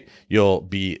estate. You'll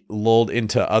be lulled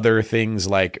into other things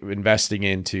like investing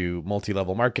into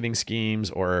multi-level marketing schemes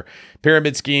or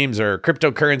pyramid schemes or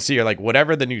cryptocurrency or like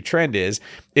whatever the new trend is.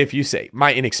 If you say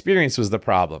my inexperience was the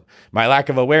problem, my lack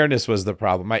of awareness was the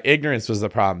problem, my ignorance was the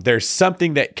problem, there's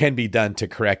something that can be done to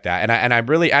correct that. And I'm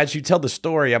really, as you tell the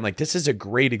story, I'm like, this is a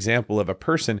great example of a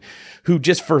person who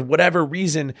just for whatever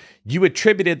reason, you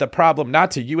attributed the problem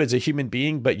not to you as a human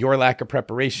being, but your lack of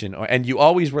preparation. And you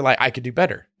always were like, I could do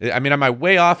better. I mean, am I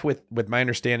way off with my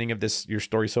understanding of this, your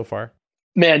story so far?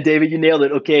 Man, David, you nailed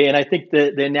it. Okay. And I think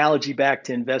the analogy back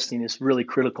to investing is really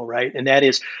critical, right? And that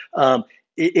is,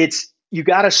 you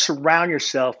got to surround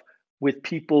yourself with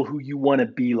people who you want to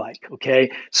be like.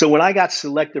 Okay. So when I got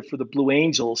selected for the Blue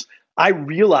Angels, I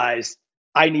realized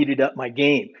I needed up my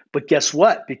game. But guess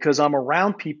what? Because I'm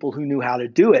around people who knew how to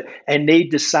do it, and they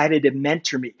decided to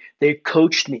mentor me. They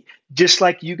coached me, just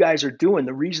like you guys are doing.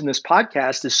 The reason this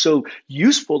podcast is so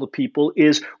useful to people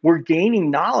is we're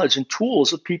gaining knowledge and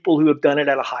tools of people who have done it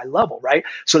at a high level, right?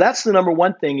 So that's the number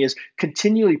one thing, is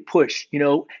continually push,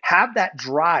 have that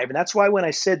drive. And that's why when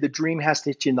I said the dream has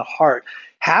to hit you in the heart,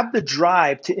 have the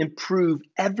drive to improve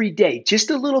every day, just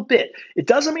a little bit. It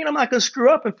doesn't mean I'm not going to screw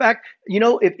up. In fact,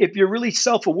 if you're really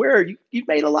self-aware, you've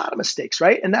made a lot of mistakes,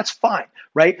 right? And that's fine,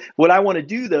 right? What I want to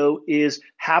do, though, is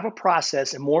have a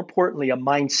process and, more importantly, a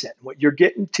mindset. What you're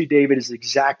getting to, David, is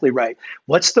exactly right.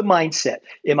 What's the mindset?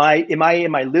 Am I in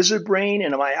my lizard brain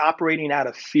and am I operating out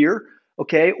of fear,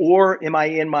 okay? Or am I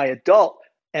in my adult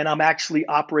and I'm actually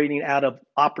operating out of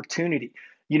opportunity?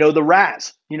 the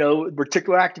RAS,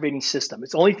 reticular activating system.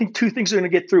 It's only two things are going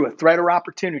to get through: a threat or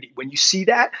opportunity. When you see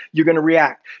that, you're going to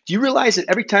react. Do you realize that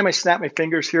every time I snap my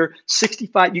fingers here,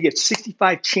 you get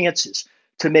 65 chances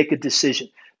to make a decision?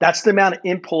 That's the amount of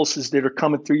impulses that are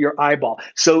coming through your eyeball.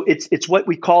 So it's what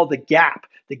we call the gap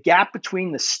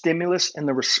between the stimulus and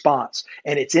the response.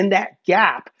 And it's in that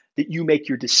gap that you make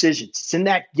your decisions. It's in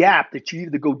that gap that you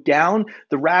either go down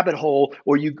the rabbit hole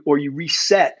or you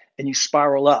reset and you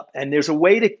spiral up. And there's a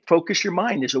way to focus your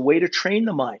mind. There's a way to train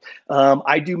the mind.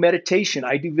 I do meditation.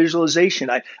 I do visualization.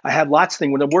 I have lots of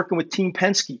things. When I'm working with Team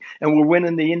Penske and we're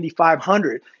winning the Indy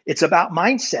 500, it's about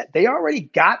mindset. They already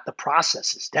got the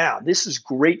processes down. This is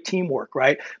great teamwork,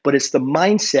 right? But it's the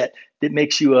mindset that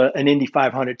makes you an Indy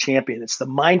 500 champion. It's the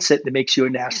mindset that makes you a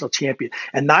national champion.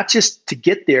 And not just to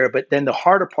get there, but then the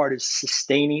harder part is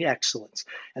sustaining excellence.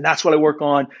 And that's what I work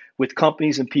on with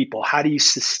companies and people. How do you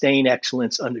sustain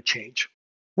excellence under change?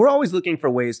 We're always looking for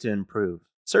ways to improve,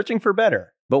 searching for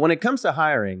better. But when it comes to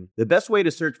hiring, the best way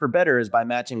to search for better is by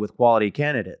matching with quality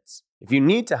candidates. If you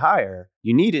need to hire,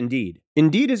 you need Indeed.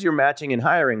 Indeed is your matching and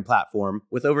hiring platform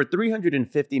with over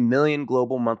 350 million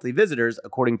global monthly visitors,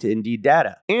 according to Indeed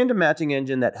data, and a matching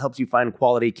engine that helps you find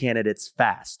quality candidates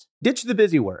fast. Ditch the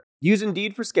busy work. Use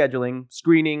Indeed for scheduling,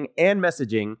 screening, and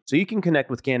messaging so you can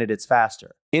connect with candidates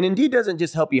faster. And Indeed doesn't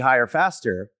just help you hire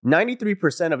faster.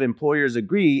 93% of employers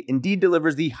agree Indeed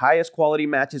delivers the highest quality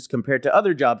matches compared to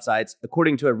other job sites,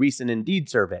 according to a recent Indeed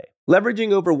survey.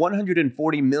 Leveraging over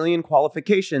 140 million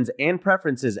qualifications and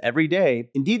preferences every day,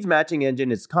 Indeed's matching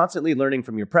engine is constantly learning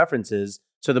from your preferences,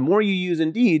 so the more you use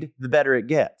Indeed, the better it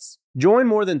gets. Join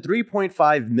more than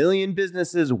 3.5 million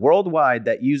businesses worldwide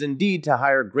that use Indeed to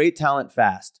hire great talent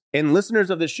fast. And listeners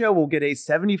of the show will get a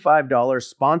 $75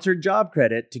 sponsored job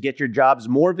credit to get your jobs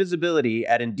more visibility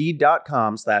at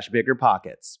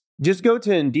Indeed.com/biggerpockets. Just go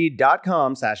to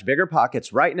Indeed.com/biggerpockets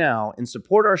right now and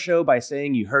support our show by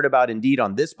saying you heard about Indeed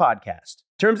on this podcast.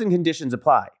 Terms and conditions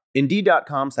apply.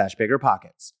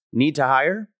 Indeed.com/biggerpockets. Need to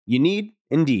hire? You need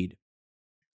Indeed.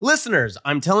 Listeners,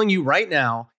 I'm telling you right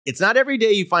now, it's not every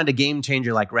day you find a game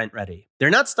changer like RentRedi.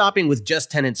 They're not stopping with just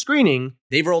tenant screening.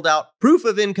 They've rolled out proof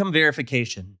of income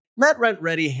verification. Let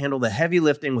RentRedi handle the heavy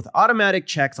lifting with automatic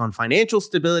checks on financial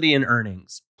stability and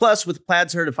earnings. Plus, with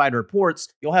Plaid certified reports,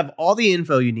 you'll have all the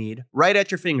info you need right at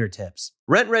your fingertips.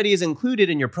 RentRedi is included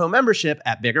in your pro membership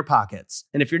at Bigger Pockets.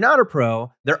 And if you're not a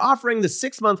pro, they're offering the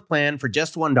 6-month plan for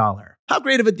just $1. How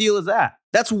great of a deal is that?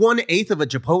 That's 1/8 of a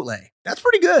Chipotle. That's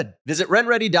pretty good. Visit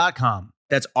rentredi.com.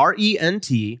 That's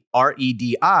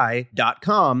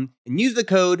RENTREDI.com and use the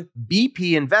code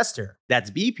BPInvestor.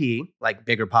 That's BP, like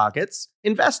Bigger Pockets,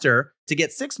 Investor, to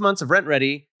get 6 months of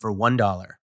RentRedi for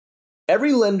 $1.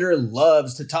 Every lender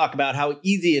loves to talk about how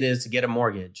easy it is to get a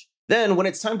mortgage. Then, when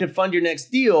it's time to fund your next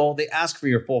deal, they ask for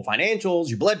your full financials,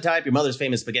 your blood type, your mother's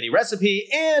famous spaghetti recipe,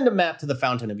 and a map to the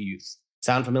fountain of youth.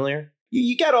 Sound familiar?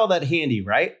 You got all that handy,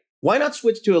 right? Why not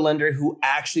switch to a lender who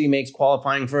actually makes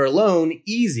qualifying for a loan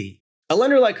easy? A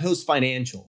lender like Host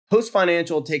Financial. Host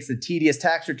Financial takes the tedious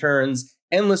tax returns,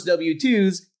 endless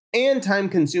W-2s, and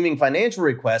time-consuming financial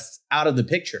requests out of the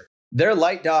picture. Their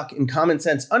light doc and common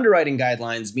sense underwriting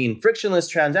guidelines mean frictionless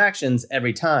transactions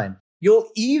every time. You'll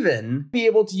even be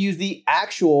able to use the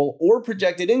actual or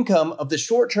projected income of the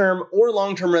short-term or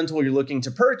long-term rental you're looking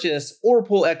to purchase or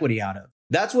pull equity out of.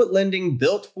 That's what lending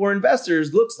built for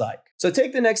investors looks like. So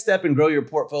take the next step and grow your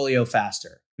portfolio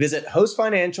faster. Visit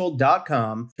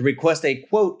hostfinancial.com to request a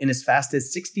quote in as fast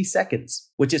as 60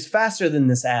 seconds, which is faster than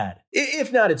this ad.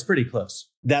 If not, it's pretty close.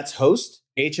 That's host,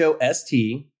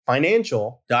 H-O-S-T,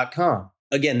 financial.com.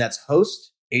 Again, that's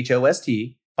host,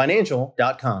 H-O-S-T,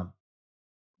 financial.com.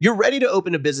 You're ready to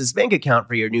open a business bank account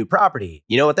for your new property.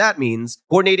 You know what that means?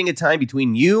 Coordinating a time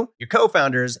between you, your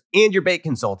co-founders, and your bank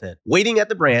consultant. Waiting at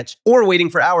the branch or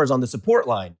waiting for hours on the support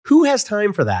line. Who has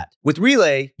time for that? With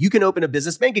Relay, you can open a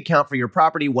business bank account for your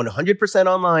property 100%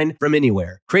 online from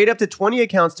anywhere. Create up to 20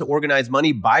 accounts to organize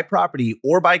money by property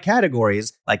or by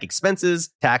categories like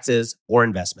expenses, taxes, or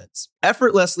investments.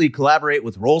 Effortlessly collaborate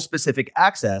with role-specific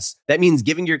access. That means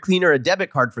giving your cleaner a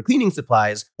debit card for cleaning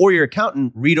supplies or your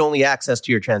accountant read-only access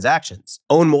to your transactions.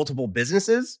 Own multiple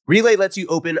businesses? Relay lets you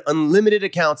open unlimited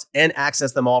accounts and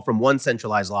access them all from one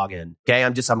centralized login. Okay,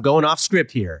 I'm going off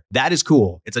script here. That is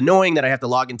cool. It's annoying that I have to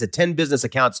log into 10 business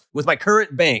accounts with my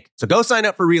current bank. So go sign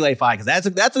up for RelayFi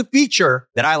because that's a feature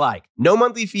that I like. No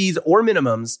monthly fees or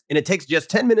minimums, and it takes just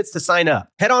 10 minutes to sign up.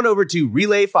 Head on over to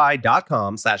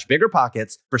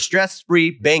relayfi.com/biggerpockets for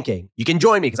stress-free banking. You can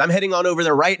join me because I'm heading on over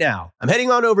there right now. I'm heading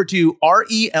on over to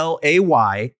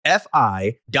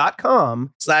relayfi.com/biggerpockets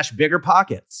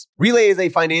relay.com/biggerpockets. Relay is a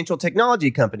financial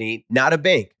technology company, not a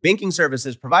bank. Banking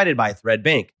services provided by Thread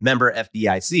Bank, member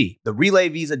FDIC. The Relay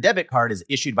Visa debit card is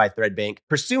issued by Thread Bank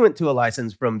pursuant to a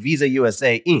license from Visa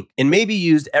USA Inc. and may be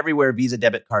used everywhere Visa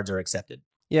debit cards are accepted.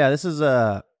 Yeah, this is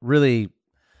a really...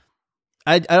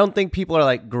 I don't think people are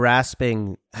like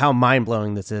grasping how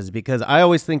mind-blowing this is, because I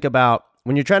always think about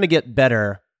when you're trying to get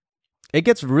better, it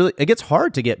gets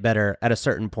hard to get better at a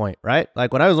certain point, right?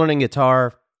 Like when I was learning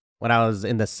guitar when I was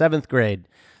in the 7th grade,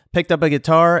 picked up a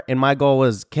guitar and my goal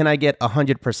was, can I get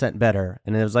 100% better?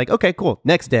 And it was like, okay, cool.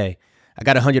 Next day, I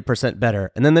got 100%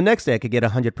 better. And then the next day I could get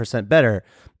 100% better.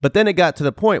 But then it got to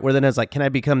the point where then I was like, can I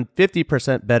become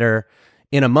 50% better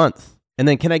in a month? And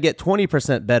then can I get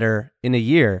 20% better in a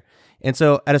year? And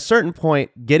so at a certain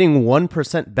point, getting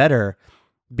 1% better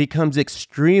becomes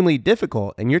extremely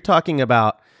difficult. And you're talking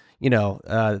about, you know,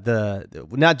 the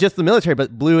not just the military,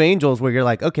 but Blue Angels, where you're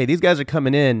like, okay, these guys are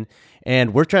coming in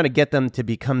and we're trying to get them to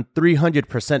become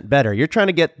 300% better. You're trying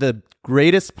to get the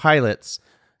greatest pilots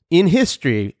in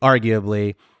history,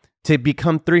 arguably, to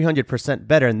become 300%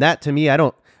 better. And that, to me,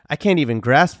 I can't even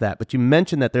grasp that. But you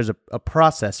mentioned that there's a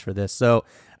process for this. So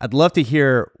I'd love to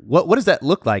hear what does that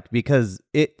look like? Because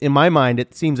in my mind,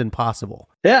 it seems impossible.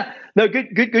 Yeah, no,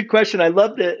 good question. I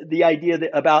love the idea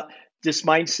about this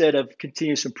mindset of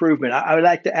continuous improvement. I would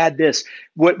like to add this.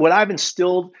 What I've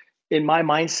instilled in my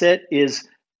mindset is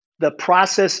the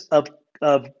process of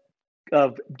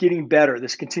getting better,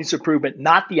 this continuous improvement,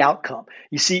 not the outcome.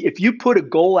 You see, if you put a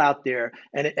goal out there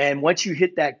and once you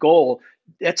hit that goal,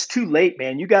 that's too late,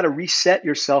 man. You got to reset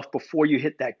yourself before you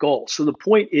hit that goal. So the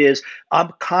point is, I'm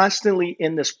constantly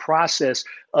in this process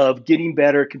of getting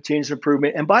better, continuous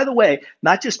improvement. And by the way,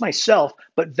 not just myself,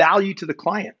 but value to the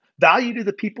client. Value to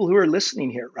the people who are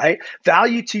listening here, right?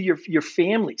 Value to your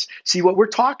families. See, what we're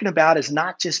talking about is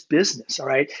not just business, all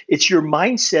right? It's your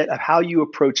mindset of how you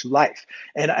approach life.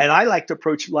 And I like to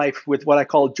approach life with what I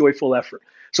call joyful effort.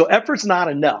 So effort's not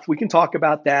enough. We can talk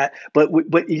about that, but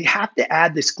you have to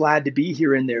add this glad to be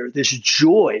here in there, this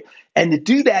joy. And to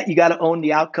do that, you got to own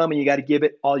the outcome and you got to give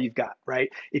it all you've got, right?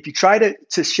 If you try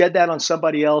to shed that on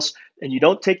somebody else and you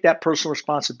don't take that personal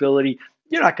responsibility,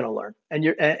 you're not going to learn, and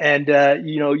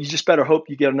you just better hope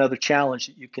you get another challenge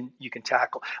that you can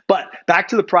tackle. But back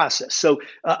to the process. So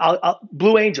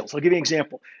Blue Angels, I'll give you an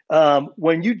example.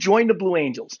 When you join the Blue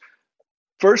Angels,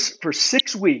 first for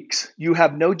 6 weeks, you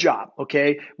have no job.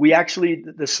 Okay,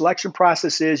 the selection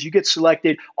process is you get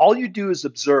selected. All you do is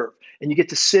observe. And you get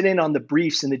to sit in on the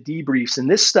briefs and the debriefs. And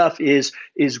this stuff is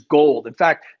gold. In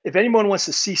fact, if anyone wants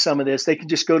to see some of this, they can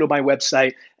just go to my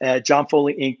website,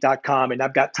 johnfoleyinc.com. And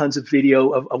I've got tons of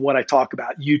video of what I talk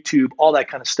about, YouTube, all that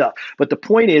kind of stuff. But the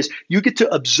point is, you get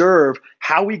to observe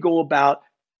how we go about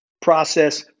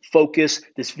process, focus,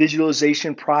 this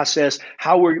visualization process,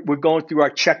 how we're going through our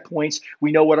checkpoints.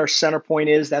 We know what our center point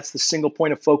is. That's the single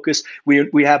point of focus.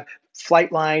 We have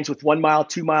flight lines with 1 mile,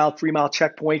 2 mile, 3 mile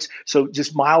checkpoints. So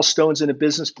just milestones in a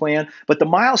business plan. But the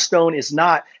milestone is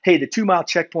not, hey, the 2 mile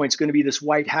checkpoint is going to be this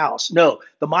White House. No,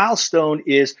 the milestone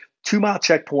is 2 mile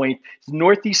checkpoint,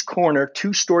 northeast corner,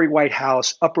 2-story White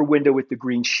House, upper window with the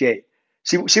green shade.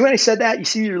 See when I said that? You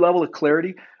see your level of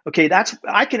clarity? Okay,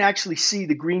 I can actually see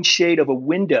the green shade of a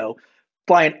window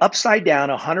flying upside down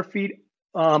 100 feet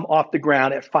off the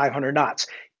ground at 500 knots,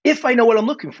 if I know what I'm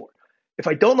looking for. If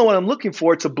I don't know what I'm looking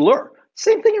for, it's a blur.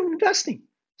 Same thing in investing.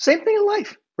 Same thing in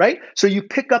life, right? So you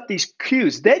pick up these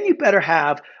cues. Then you better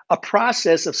have a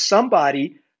process of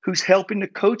somebody who's helping to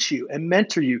coach you and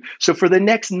mentor you. So for the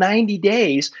next 90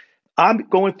 days, I'm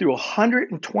going through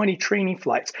 120 training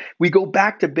flights. We go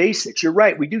back to basics. You're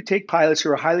right. We do take pilots who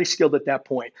are highly skilled at that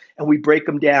point, and we break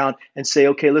them down and say,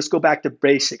 okay, let's go back to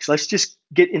basics. Let's just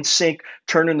get in sync,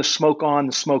 turning the smoke on,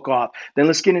 the smoke off. Then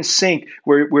let's get in sync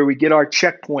where we get our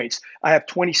checkpoints. I have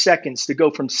 20 seconds to go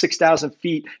from 6,000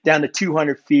 feet down to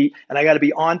 200 feet, and I got to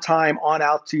be on time, on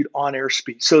altitude, on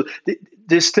airspeed. So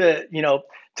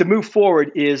to move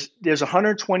forward there's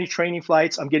 120 training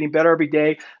flights. I'm getting better every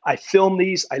day. I film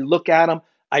these. I look at them.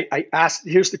 I ask,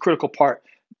 here's the critical part,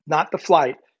 not the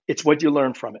flight. It's what you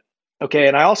learn from it. Okay.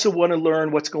 And I also want to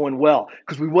learn what's going well,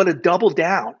 because we want to double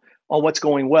down on what's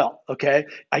going well. Okay.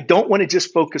 I don't want to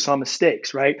just focus on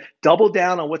mistakes, right? Double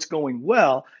down on what's going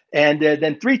well. And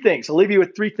then 3 things. I'll leave you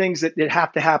with 3 things that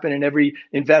have to happen in every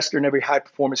investor and every high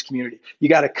performance community. You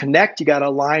got to connect, you got to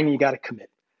align, and you got to commit.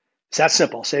 It's that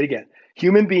simple. I'll say it again.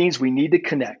 Human beings, we need to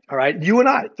connect. All right. You and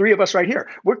I, 3 of us right here,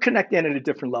 we're connecting at a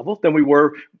different level than we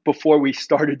were before we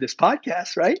started this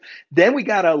podcast, right? Then we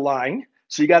got to align.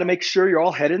 So you got to make sure you're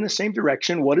all headed in the same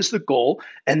direction. What is the goal?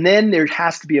 And then there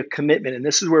has to be a commitment. And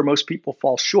this is where most people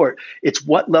fall short. It's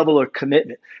what level of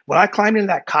commitment. When I climbed into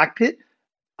that cockpit,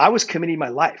 I was committing my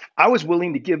life. I was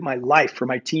willing to give my life for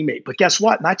my teammate. But guess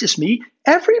what? Not just me,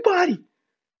 everybody.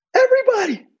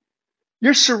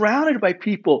 You're surrounded by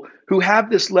people who have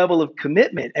this level of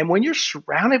commitment. And when you're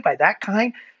surrounded by that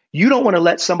kind, you don't want to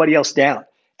let somebody else down.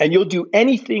 And you'll do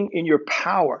anything in your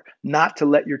power not to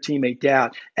let your teammate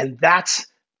down. And that's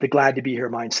the glad to be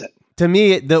here mindset. To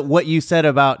me, what you said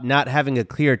about not having a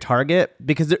clear target,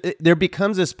 because there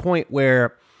becomes this point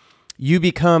where you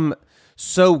become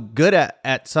so good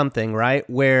at something, right?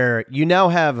 Where you now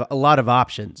have a lot of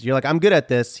options. You're like, I'm good at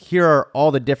this. Here are all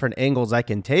the different angles I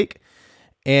can take.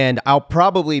 And I'll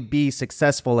probably be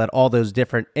successful at all those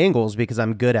different angles because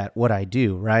I'm good at what I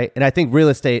do, right? And I think real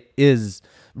estate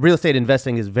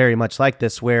investing is very much like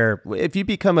this, where if you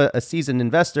become a seasoned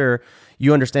investor,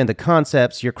 you understand the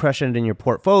concepts, you're crushing it in your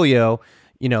portfolio.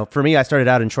 You know, for me, I started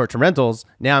out in short-term rentals.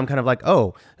 Now I'm kind of like,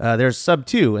 there's sub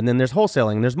 2, and then there's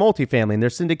wholesaling, and there's multifamily, and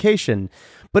there's syndication.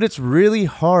 But it's really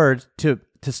hard to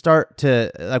start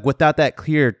to, like, without that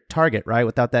clear target, right?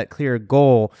 Without that clear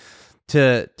goal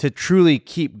to truly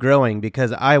keep growing,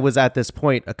 because I was at this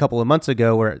point a couple of months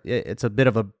ago where it's a bit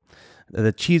of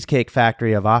the Cheesecake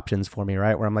Factory of options for me,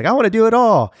 right? Where I'm like, I want to do it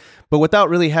all, but without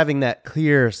really having that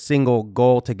clear single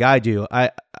goal to guide you.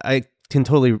 I can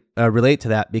totally relate to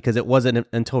that, because it wasn't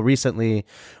until recently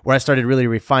where I started really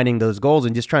refining those goals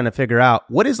and just trying to figure out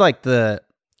what is like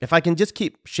if I can just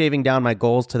keep shaving down my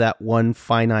goals to that one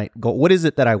finite goal, what is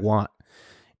it that I want?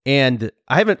 And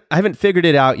I haven't figured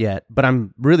it out yet, but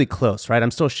I'm really close, right? I'm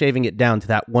still shaving it down to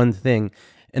that one thing.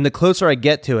 And the closer I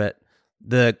get to it,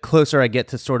 the closer I get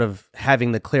to sort of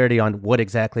having the clarity on what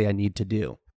exactly I need to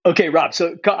do. Okay, Rob.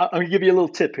 So I'm going to give you a little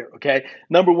tip here. Okay.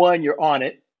 Number one, you're on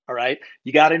it. All right.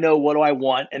 You got to know, what do I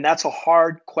want? And that's a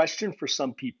hard question for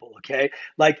some people. Okay.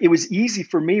 Like, it was easy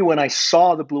for me when I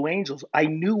saw the Blue Angels. I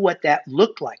knew what that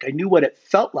looked like. I knew what it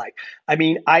felt like. I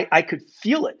mean, I could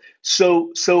feel it.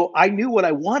 So I knew what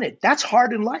I wanted. That's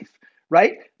hard in life,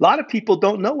 right? A lot of people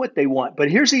don't know what they want,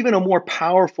 but here's even a more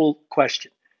powerful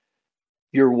question.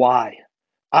 Your why.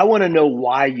 I want to know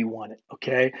why you want it.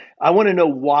 Okay. I want to know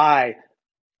why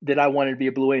that I wanted to be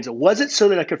a Blue Angel. Was it so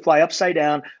that I could fly upside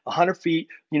down 100 feet,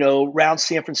 around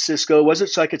San Francisco? Was it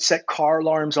so I could set car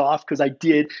alarms off? Because I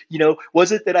did.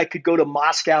 Was it that I could go to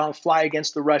Moscow and fly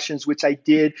against the Russians, which I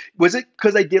did? Was it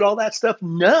because I did all that stuff?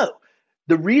 No.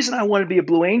 The reason I wanted to be a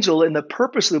Blue Angel, and the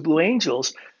purpose of the Blue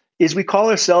Angels, is we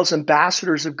call ourselves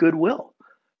ambassadors of goodwill.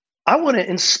 I want to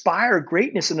inspire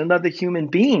greatness in another human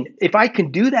being. If I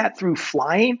can do that through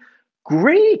flying,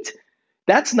 great.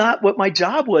 That's not what my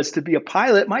job was, to be a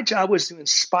pilot. My job was to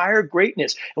inspire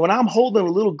greatness. And when I'm holding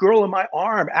a little girl in my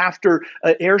arm after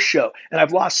an air show, and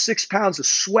I've lost 6 pounds of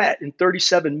sweat in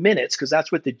 37 minutes, because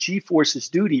that's what the G-forces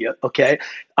do to you, okay?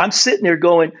 I'm sitting there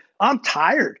going, I'm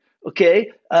tired,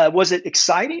 okay? Was it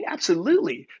exciting?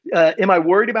 Absolutely. Am I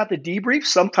worried about the debrief?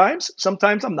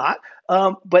 Sometimes I'm not.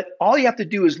 But all you have to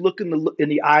do is look in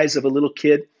the eyes of a little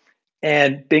kid,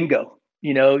 and bingo.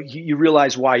 You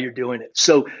realize why you're doing it.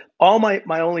 So my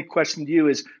only question to you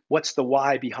is, what's the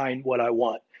why behind what I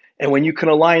want? And when you can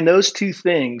align those two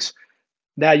things,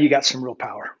 now you got some real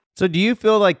power. So do you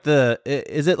feel like am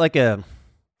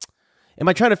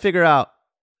I trying to figure out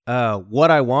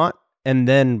what I want and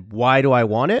then why do I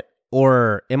want it?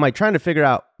 Or am I trying to figure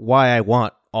out why I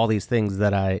want all these things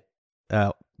that I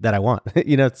want?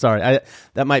 Sorry,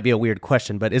 that might be a weird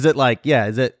question, but is it like,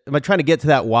 am I trying to get to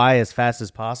that why as fast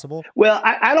as possible? Well,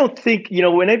 I don't think,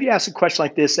 whenever you ask a question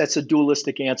like this, that's a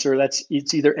dualistic answer.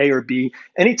 It's either A or B.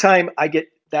 Anytime I get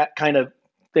that kind of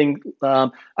thing,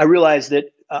 I realize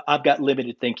that I've got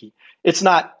limited thinking. It's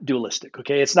not dualistic,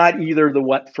 okay? It's not either the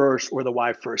what first or the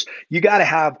why first. You got to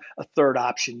have a third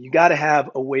option. You got to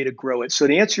have a way to grow it. So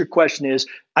to answer your question is,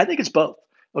 I think it's both.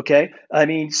 Okay. I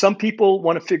mean, some people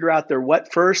want to figure out their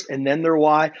what first and then their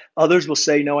why. Others will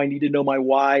say, no, I need to know my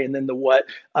why and then the what.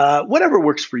 Whatever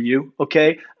works for you.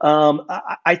 Okay.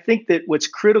 I think that what's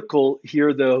critical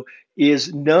here, though,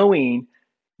 is knowing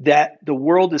that the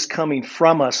world is coming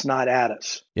from us, not at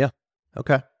us. Yeah.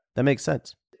 Okay. That makes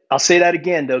sense. I'll say that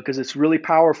again, though, because it's really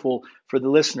powerful for the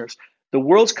listeners. The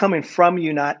world's coming from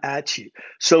you, not at you.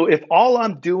 So if all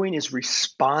I'm doing is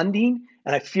responding,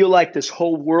 and I feel like this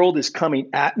whole world is coming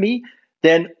at me,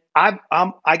 then I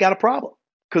got a problem,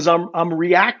 because I'm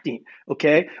reacting.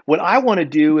 Okay. What I want to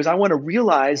do is I want to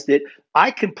realize that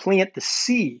I can plant the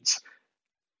seeds.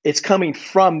 It's coming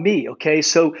from me. Okay.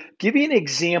 So give you an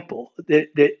example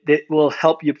that will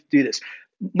help you do this.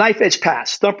 Knife edge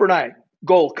pass, thumper and I,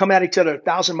 goal, come at each other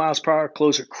 1,000 miles per hour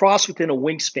closer, cross within a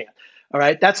wingspan. All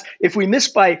right. That's, if we miss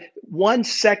by 1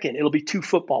 second, it'll be 2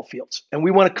 football fields, and we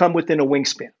want to come within a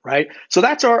wingspan. Right. So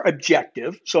that's our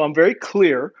objective. So I'm very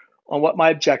clear on what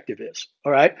my objective is.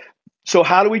 All right. So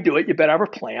how do we do it? You better have a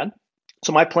plan.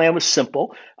 So my plan was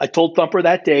simple. I told Thumper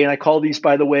that day, and I call these,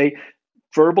 by the way,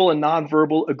 verbal and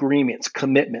nonverbal agreements,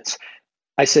 commitments.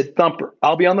 I said, Thumper,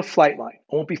 I'll be on the flight line.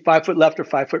 I won't be 5 foot left or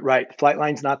 5 foot right. The flight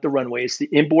line's not the runway. It's the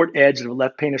inboard edge of the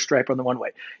left painted stripe on the runway.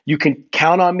 You can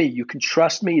count on me. You can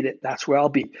trust me that that's where I'll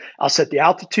be. I'll set the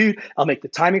altitude. I'll make the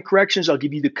timing corrections. I'll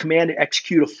give you the command to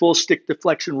execute a full stick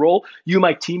deflection roll. You,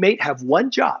 my teammate, have one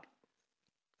job.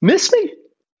 Miss me.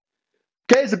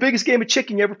 Okay, it's the biggest game of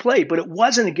chicken you ever played, but it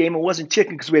wasn't a game. It wasn't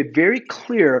chicken because we had very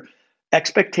clear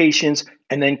expectations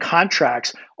and then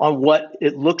contracts on what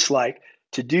it looks like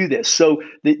to do this. So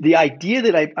the idea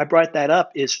that I brought that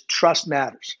up is trust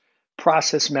matters,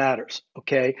 process matters,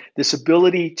 okay? This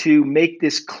ability to make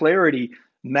this clarity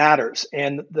matters.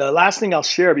 And the last thing I'll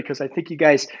share, because I think you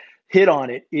guys hit on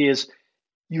it, is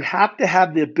you have to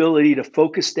have the ability to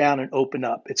focus down and open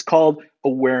up. It's called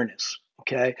awareness,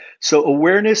 okay? So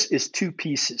awareness is two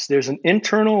pieces. There's an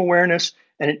internal awareness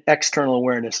and an external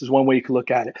awareness is one way you can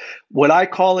look at it. What I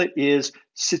call it is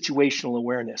situational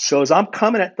awareness. So as I'm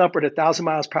coming at Thumper at 1,000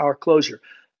 miles per hour closure,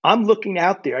 I'm looking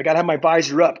out there. I got to have my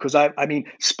visor up because I mean,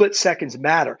 split seconds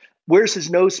matter. Where's his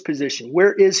nose position?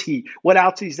 Where is he? What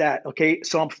altitude is that? Okay,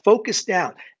 so I'm focused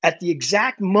down. At the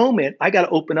exact moment, I got to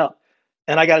open up.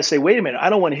 And I got to say, wait a minute, I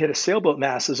don't want to hit a sailboat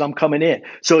mast as I'm coming in.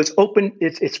 So it's open,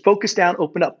 it's focus down,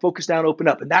 open up, focus down, open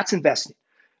up. And that's investing.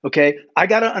 Okay, I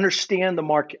got to understand the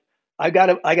market. I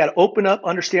got to open up,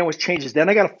 understand what changes. Then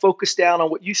I got to focus down on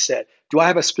what you said. Do I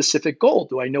have a specific goal?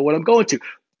 Do I know what I'm going to?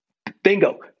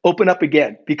 Bingo, open up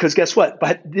again. Because guess what?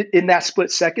 But in that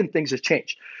split second, things have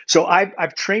changed. So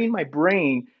I've trained my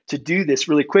brain to do this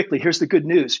really quickly. Here's the good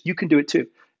news. You can do it too.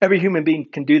 Every human being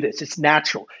can do this. It's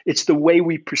natural. It's the way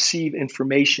we perceive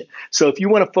information. So if you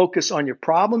want to focus on your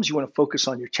problems, you want to focus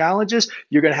on your challenges,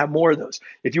 you're going to have more of those.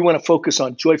 If you want to focus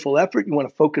on joyful effort, you want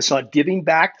to focus on giving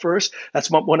back first.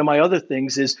 That's one of my other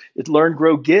things is learn,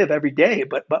 grow, give every day.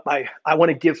 But I want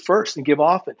to give first and give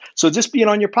often. So just being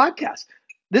on your podcast,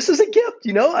 this is a gift.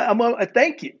 You know, I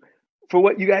thank you for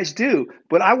what you guys do,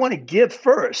 but I want to give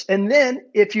first. And then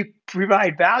if you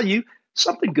provide value,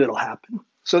 something good will happen.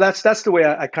 So that's the way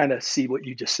I kind of see what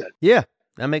you just said. Yeah,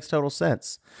 that makes total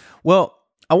sense. Well,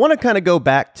 I want to kind of go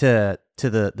back to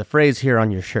the phrase here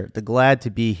on your shirt, the glad to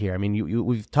be here. I mean,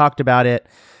 we've talked about it.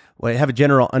 We have a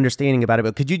general understanding about it,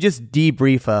 but could you just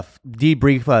debrief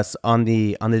us on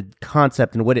the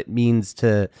concept and what it means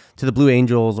to the Blue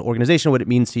Angels organization, what it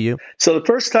means to you? So the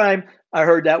first time I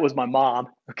heard that was my mom.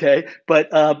 Okay, but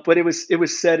it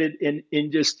was said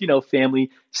in just family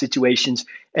situations,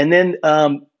 and then.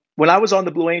 When I was on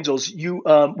the Blue Angels,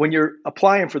 when you're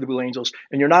applying for the Blue Angels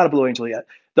and you're not a Blue Angel yet,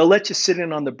 they'll let you sit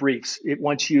in on the briefs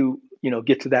once you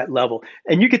get to that level.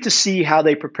 And you get to see how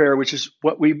they prepare, which is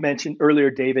what we mentioned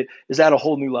earlier, David, is at a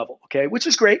whole new level, okay, which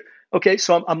is great. Okay,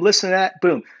 so I'm listening to that,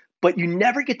 boom. But you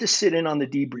never get to sit in on the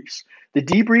debriefs. The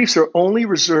debriefs are only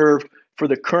reserved for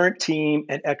the current team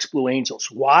and ex-Blue Angels.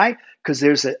 Why? Because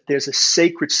there's a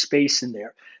sacred space in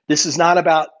there. This is not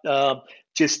about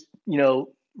just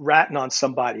ratting on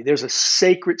somebody. There's a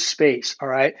sacred space. All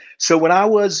right. So when I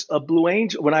was a Blue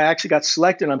Angel, when I actually got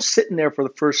selected, I'm sitting there for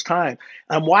the first time.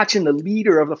 I'm watching the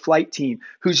leader of the flight team,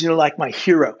 who's like my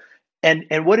hero.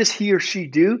 And what does he or she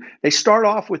do? They start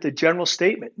off with a general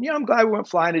statement. I'm glad we went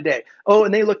flying today. Oh,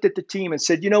 and they looked at the team and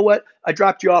said, you know what? I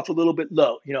dropped you off a little bit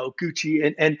low,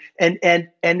 Gucci. And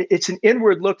it's an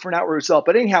inward look for an outward result.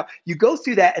 But anyhow, you go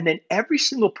through that, and then every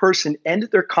single person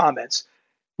ended their comments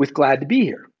with glad to be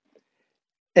here.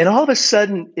 And all of a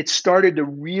sudden, it started to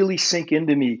really sink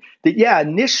into me that,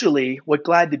 initially what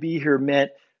glad to be here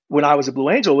meant when I was a Blue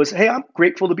Angel was, hey, I'm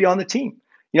grateful to be on the team.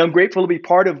 I'm grateful to be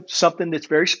part of something that's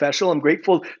very special. I'm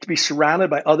grateful to be surrounded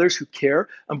by others who care.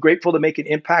 I'm grateful to make an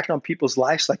impact on people's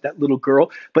lives like that little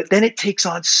girl. But then it takes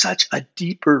on such a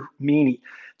deeper meaning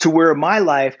to where in my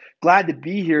life, glad to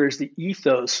be here is the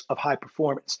ethos of high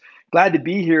performance. Glad to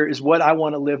be here is what I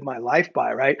want to live my life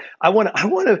by, right? I want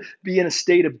to be in a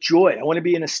state of joy. I want to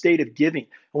be in a state of giving.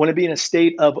 I want to be in a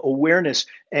state of awareness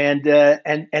and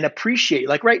appreciate.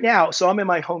 Like right now, so I'm in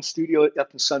my home studio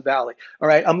up in Sun Valley. All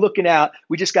right, I'm looking out.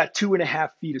 We just got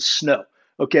 2.5 feet of snow.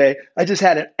 Okay, I just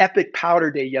had an epic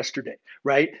powder day yesterday,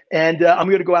 right? And I'm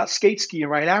going to go out skate skiing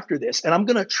right after this, and I'm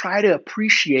going to try to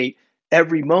appreciate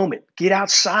every moment. Get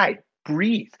outside.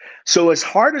 Breathe. So as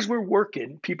hard as we're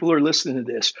working, people are listening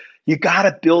to this, you got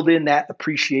to build in that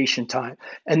appreciation time.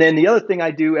 And then the other thing I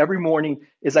do every morning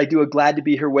is I do a glad to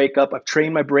be here wake up. I've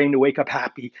trained my brain to wake up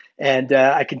happy, and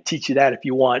I can teach you that if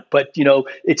you want. But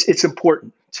it's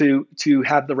important to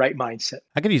have the right mindset.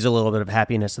 I could use a little bit of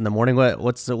happiness in the morning.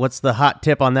 What's the hot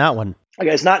tip on that one?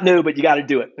 Okay, it's not new, but you got to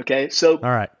do it. Okay, so All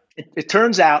right. it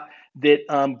turns out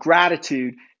that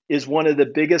gratitude is one of the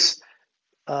biggest.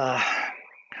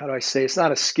 How do I say? It's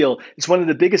not a skill. It's one of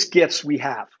the biggest gifts we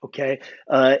have. Okay,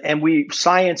 and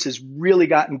science has really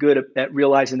gotten good at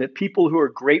realizing that people who are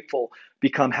grateful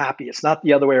become happy. It's not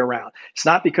the other way around. It's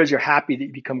not because you're happy that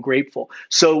you become grateful.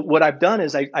 So what I've done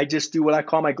is I just do what I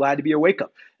call my glad to be here wake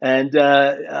up. And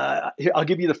here, I'll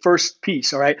give you the first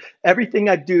piece. All right. Everything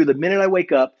I do the minute I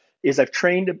wake up is I've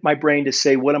trained my brain to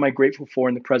say, what am I grateful for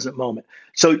in the present moment?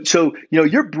 So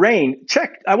your brain,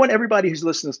 check. I want everybody who's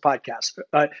listening to this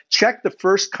podcast, check the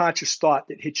first conscious thought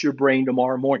that hits your brain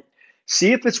tomorrow morning.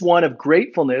 See if it's one of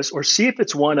gratefulness, or see if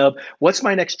it's one of what's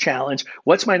my next challenge?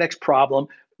 What's my next problem?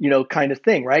 Kind of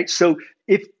thing, right? So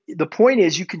if the point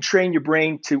is you can train your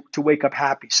brain to wake up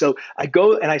happy. So I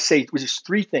go and I say, which is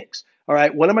three things. All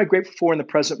right, what am I grateful for in the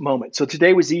present moment? So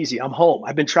today was easy. I'm home.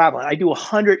 I've been traveling. I do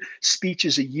 100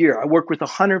 speeches a year. I work with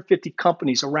 150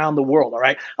 companies around the world. All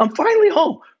right, I'm finally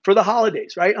home for the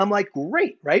holidays, right? I'm like,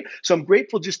 great, right? So I'm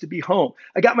grateful just to be home.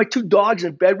 I got my 2 dogs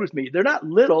in bed with me. They're not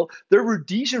little. They're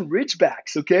Rhodesian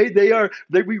Ridgebacks, okay?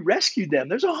 We rescued them.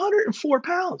 There's 104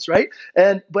 pounds, right?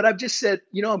 But I've just said,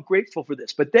 I'm grateful for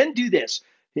this. But then do this.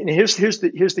 And here's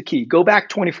the key. Go back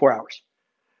 24 hours.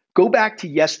 Go back to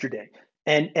yesterday.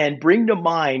 And bring to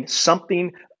mind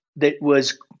something that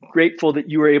was grateful that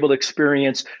you were able to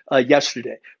experience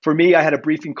yesterday. For me, I had a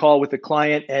briefing call with a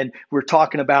client, and we're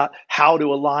talking about how to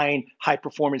align high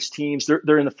performance teams.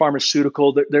 They're in the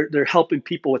pharmaceutical. They're helping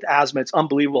people with asthma. It's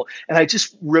unbelievable. And I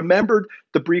just remembered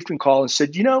the briefing call and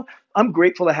said, I'm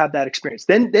grateful to have that experience.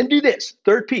 Then do this.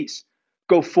 Third piece,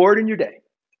 go forward in your day.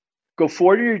 Go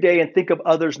forward in your day and think of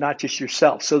others, not just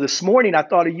yourself. So this morning I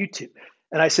thought of you two.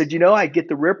 And I said, I get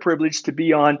the rare privilege to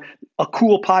be on a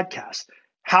cool podcast.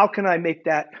 How can I make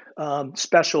that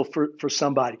special for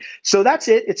somebody? So that's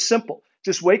it. It's simple.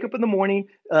 Just wake up in the morning.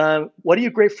 What are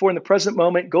you grateful for in the present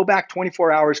moment? Go back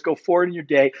 24 hours. Go forward in your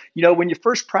day. When you're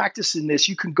first practicing this,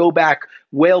 you can go back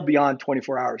well beyond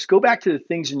 24 hours. Go back to the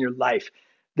things in your life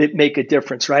that make a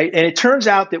difference, right? And it turns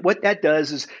out that what that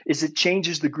does is it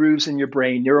changes the grooves in your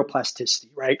brain, neuroplasticity,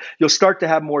 right? You'll start to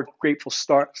have more grateful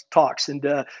talks. And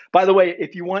by the way,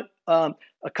 if you want a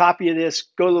copy of this,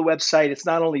 go to the website. It's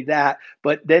not only that,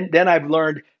 but then I've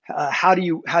learned how do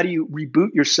you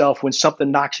reboot yourself when something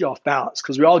knocks you off balance?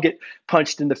 Because we all get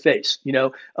punched in the face,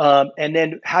 and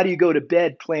then how do you go to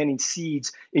bed planting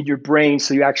seeds in your brain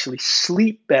so you actually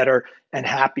sleep better and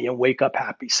happy and wake up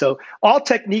happy? So all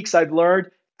techniques I've learned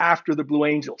after the Blue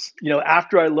Angels,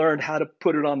 after I learned how to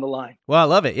put it on the line. Well, I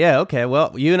love it. Yeah. Okay.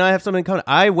 Well, you and I have something in common.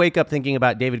 I wake up thinking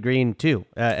about David Green too,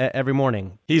 every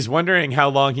morning. He's wondering how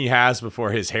long he has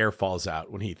before his hair falls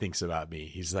out when he thinks about me.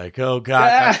 He's like, oh God,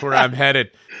 that's where I'm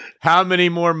headed. How many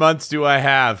more months do I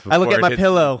have? I look at my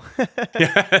pillow.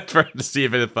 To see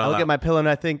if it fell out. I look at my pillow and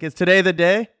I think, is today the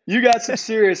day? You got some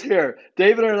serious hair.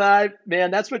 David and I,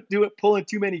 man, that's what pulling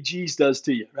too many G's does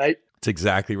to you, right? That's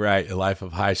exactly right. A life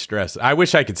of high stress. I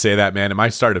wish I could say that, man. And mine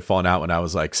started falling out when I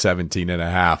was like 17 and a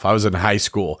half. I was in high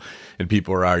school and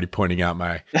people were already pointing out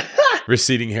my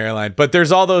receding hairline. But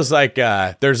there's all those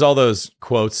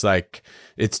quotes like,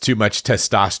 it's too much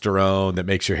testosterone that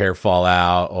makes your hair fall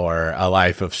out, or a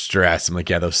life of stress. I'm like,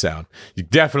 yeah, those sound.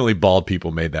 Definitely bald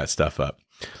people made that stuff up.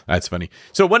 That's funny.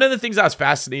 So one of the things I was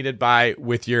fascinated by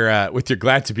with your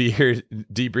glad to be here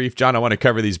debrief, John, I want to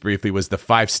cover these briefly, was the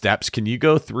 5 steps. Can you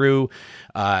go through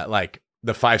like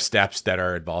the 5 steps that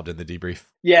are involved in the debrief?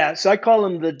 Yeah. So I call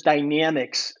them the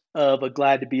dynamics of a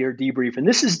glad to be here debrief. And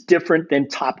this is different than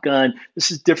Top Gun.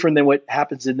 This is different than what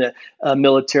happens in the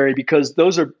military, because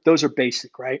those are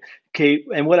basic, right? Okay.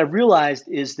 And what I've realized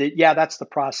is that, yeah, that's the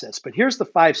process, but here's the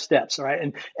 5 steps. All right.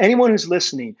 And anyone who's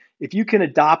listening, if you can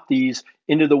adopt these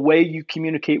into the way you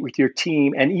communicate with your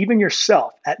team and even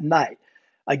yourself at night,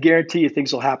 I guarantee you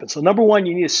things will happen. So number 1,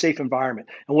 you need a safe environment.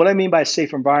 And what I mean by a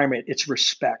safe environment, it's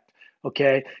respect.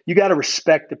 Okay. You got to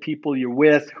respect the people you're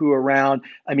with, who are around.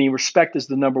 I mean, respect is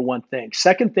the number 1 thing.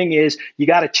 Second thing is you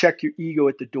got to check your ego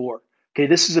at the door. Okay.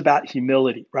 This is about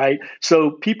humility, right?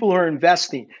 So people who are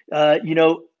investing, hey,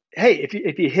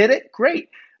 if you hit it, great.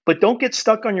 But don't get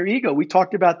stuck on your ego. We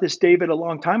talked about this, David, a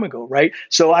long time ago, right?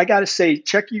 So I got to say,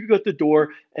 check your ego at the door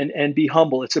and be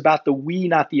humble. It's about the we,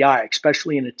 not the I,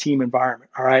 especially in a team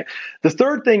environment, all right? The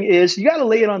third thing is you got to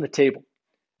lay it on the table.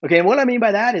 Okay, and what I mean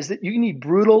by that is that you need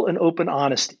brutal and open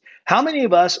honesty. How many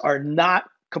of us are not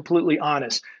completely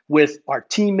honest with our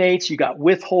teammates? You got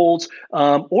withholds,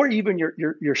 or even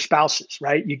your spouses,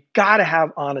 right? You got to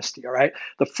have honesty, all right?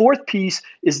 The fourth piece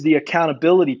is the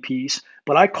accountability piece,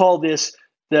 but I call this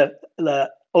the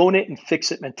own it and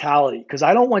fix it mentality, because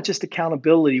I don't want just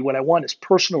accountability. What I want is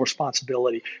personal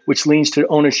responsibility, which leads to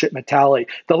ownership mentality.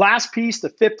 The last piece, the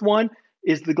fifth one,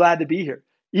 is the glad to be here.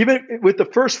 Even with the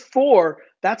first four,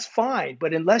 that's fine.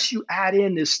 But unless you add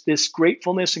in this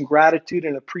gratefulness and gratitude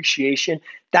and appreciation,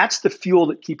 that's the fuel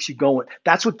that keeps you going.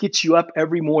 That's what gets you up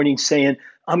every morning saying,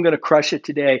 I'm going to crush it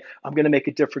today. I'm going to make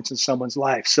a difference in someone's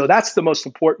life. So that's the most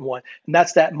important one. And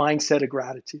that's that mindset of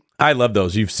gratitude. I love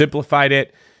those. You've simplified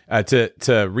it.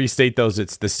 To restate those,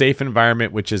 it's the safe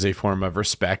environment, which is a form of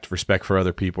respect for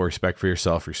other people, respect for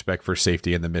yourself, respect for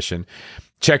safety and the mission.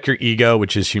 Check your ego,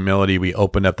 which is humility. We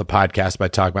opened up the podcast by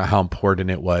talking about how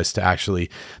important it was to actually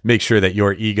make sure that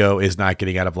your ego is not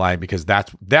getting out of line, because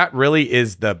that really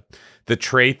is the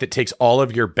trait that takes all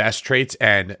of your best traits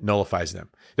and nullifies them.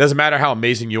 It doesn't matter how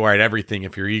amazing you are at everything.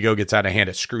 If your ego gets out of hand,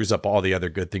 it screws up all the other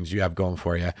good things you have going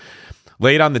for you.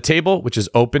 Lay it on the table, which is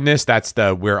openness. That's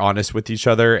we're honest with each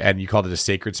other, and you called it a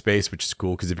sacred space, which is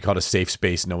cool, because if you call it a safe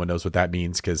space, no one knows what that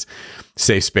means, because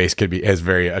safe space is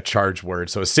a charged word.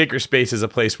 So a sacred space is a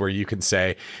place where you can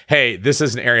say, hey, this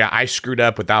is an area I screwed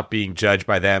up, without being judged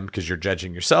by them, because you're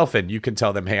judging yourself, and you can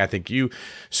tell them, hey, I think you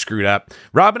screwed up.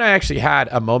 Rob and I actually had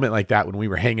a moment like that when we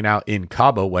were hanging out in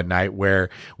Cabo one night,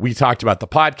 where we talked about the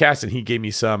podcast, and he gave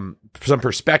me some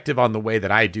perspective on the way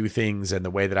that I do things and the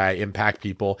way that I impact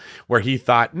people, where he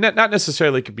thought not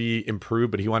necessarily could be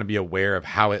improved, but he wanted to be aware of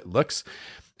how it looks.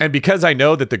 And because I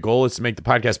know that the goal is to make the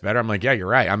podcast better, I'm like, yeah, you're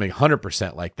right. I'm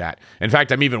 100% like that. In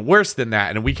fact, I'm even worse than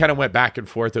that. And we kind of went back and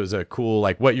forth. It was a cool,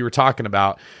 like what you were talking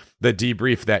about, the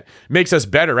debrief that makes us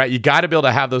better, right? You got to be able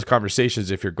to have those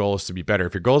conversations if your goal is to be better.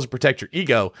 If your goal is to protect your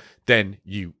ego, then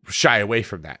you shy away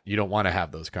from that. You don't want to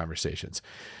have those conversations.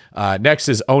 Next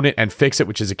is own it and fix it,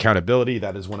 which is accountability.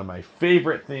 That is one of my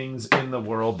favorite things in the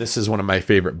world. This is one of my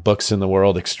favorite books in the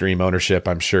world, Extreme Ownership.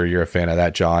 I'm sure you're a fan of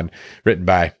that, John, written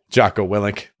by Jocko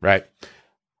Willink, right?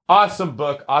 Awesome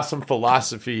book, awesome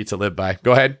philosophy to live by.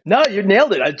 Go ahead. No, you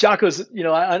nailed it. Jocko's,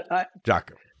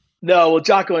 Jocko. No, well,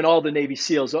 Jocko and all the Navy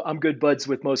SEALs, I'm good buds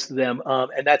with most of them.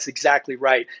 And that's exactly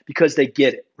right, because they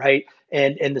get it, right?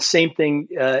 And the same thing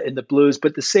in the blues,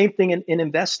 but the same thing in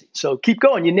investing. So keep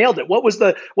going. You nailed it. What was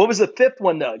the fifth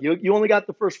one, though? You only got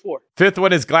the first four. Fifth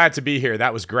one is glad to be here.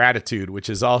 That was gratitude, which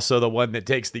is also the one that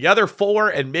takes the other four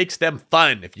and makes them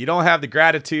fun. If you don't have the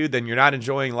gratitude, then you're not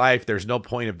enjoying life. There's no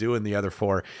point of doing the other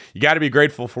four. You got to be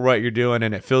grateful for what you're doing,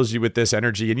 and it fills you with this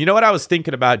energy. And you know what I was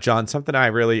thinking about, John? Something I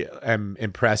really am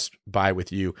impressed by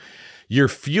with you. Your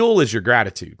fuel is your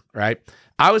gratitude, right?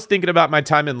 I was thinking about my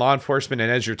time in law enforcement,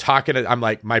 and as you're talking, I'm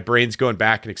like, my brain's going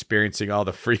back and experiencing all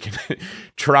the freaking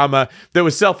trauma that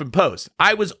was self-imposed.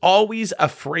 I was always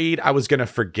afraid I was going to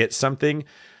forget something.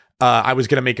 I was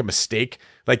going to make a mistake.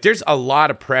 Like, there's a lot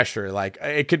of pressure. Like,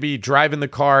 it could be driving the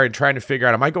car and trying to figure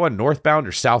out, am I going northbound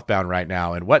or southbound right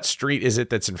now? And what street is it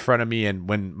that's in front of me? And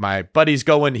when my buddy's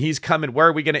going, he's coming, where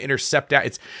are we going to intercept at?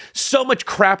 It's so much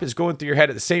crap is going through your head.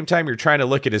 At the same time, you're trying to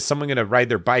look at, is someone going to ride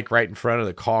their bike right in front of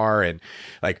the car? And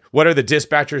like, what are the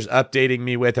dispatchers updating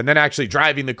me with? And then actually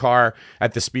driving the car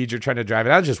at the speed you're trying to drive it.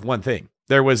 That was just one thing.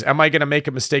 There was, am I going to make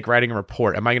a mistake writing a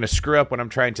report? Am I going to screw up when I'm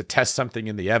trying to test something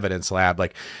in the evidence lab?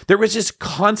 Like, there was just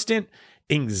constant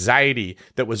anxiety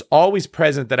that was always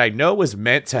present that I know was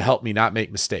meant to help me not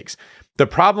make mistakes. The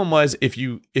problem was, if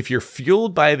you're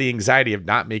fueled by the anxiety of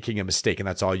not making a mistake, and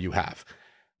that's all you have,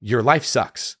 your life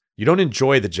sucks. You don't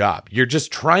enjoy the job. You're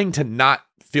just trying to not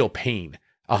feel pain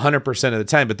 100% of the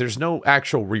time, but there's no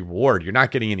actual reward. You're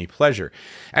not getting any pleasure.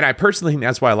 And I personally think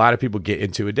that's why a lot of people get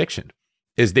into addiction,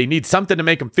 is they need something to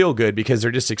make them feel good, because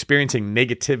they're just experiencing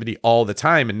negativity all the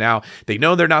time. And now they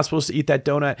know they're not supposed to eat that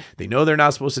donut. They know they're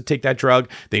not supposed to take that drug.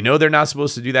 They know they're not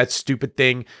supposed to do that stupid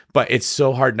thing, but it's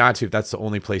so hard not to if that's the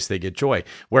only place they get joy.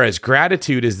 Whereas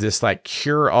gratitude is this like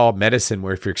cure-all medicine,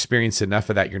 where if you're experiencing enough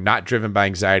of that, you're not driven by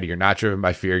anxiety, you're not driven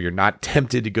by fear, you're not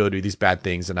tempted to go do these bad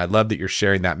things. And I love that you're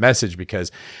sharing that message,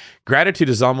 because gratitude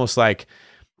is almost like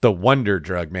the wonder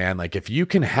drug, man. Like, if you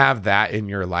can have that in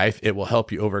your life, it will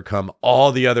help you overcome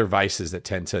all the other vices that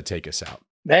tend to take us out.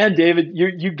 Man, David,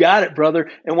 you got it,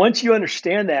 brother. And once you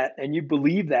understand that and you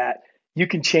believe that, you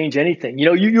can change anything.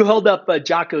 You held up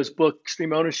Jocko's book,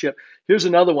 Extreme Ownership. Here's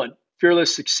another one,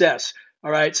 Fearless Success. All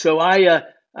right. So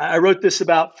I wrote this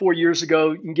about 4 years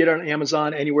ago. You can get it on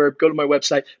Amazon, anywhere. Go to my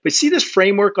website. But see this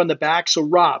framework on the back? So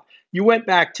Rob, you went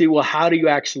back to, well, how do you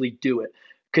actually do it?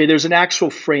 Okay, there's an actual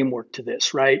framework to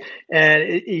this, right?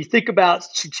 And you think about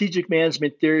strategic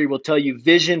management theory will tell you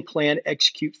vision, plan,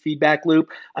 execute, feedback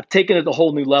loop. I've taken it to a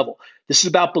whole new level. This is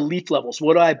about belief levels.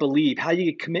 What do I believe? How do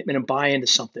you get commitment and buy into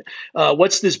something?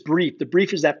 What's this brief? The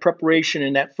brief is that preparation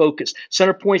and that focus.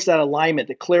 Center point's that alignment,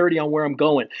 the clarity on where I'm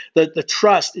going. The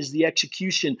trust is the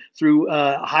execution through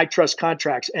high trust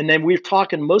contracts. And then we're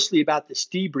talking mostly about this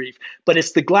debrief, but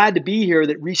it's the glad to be here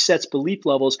that resets belief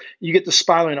levels. You get the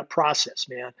spiraling up process,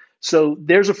 man. So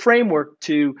there's a framework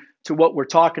to what we're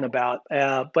talking about.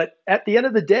 But at the end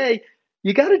of the day,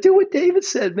 you got to do what David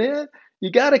said, man. You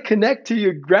got to connect to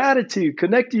your gratitude,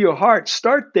 connect to your heart,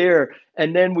 start there,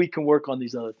 and then we can work on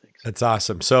these other things. That's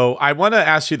awesome. So I want to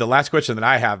ask you the last question that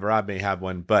I have. Rob may have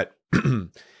one, but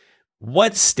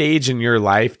what stage in your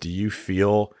life do you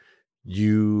feel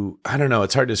I don't know,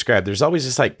 it's hard to describe. There's always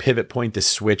this like pivot point, this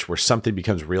switch where something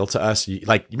becomes real to us.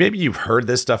 Like maybe you've heard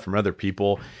this stuff from other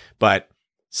people, but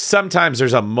sometimes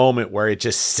there's a moment where it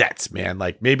just sets, man.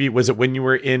 Like maybe was it when you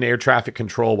were in air traffic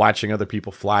control, watching other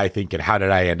people fly, thinking, how did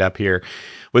I end up here?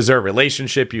 Was there a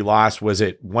relationship you lost? Was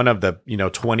it one of the,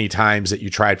 20 times that you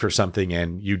tried for something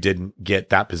and you didn't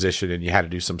get that position and you had to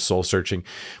do some soul searching?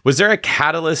 Was there a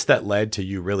catalyst that led to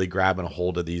you really grabbing a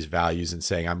hold of these values and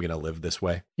saying, I'm going to live this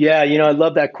way? Yeah. I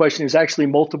love that question. There's actually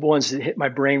multiple ones that hit my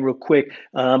brain real quick.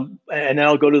 And then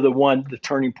I'll go to the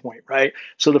turning point, right?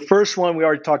 So the first one, we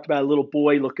already talked about, a little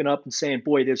boy looking up and saying,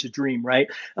 boy, there's a dream, right?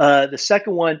 The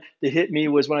second one that hit me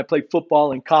was when I played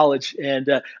football in college and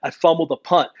I fumbled a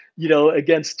punt,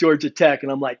 against Georgia Tech.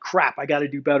 And I'm like, crap, I got to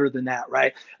do better than that,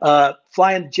 right?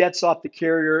 Flying jets off the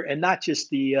carrier, and not just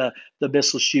the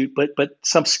missile shoot, but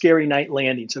some scary night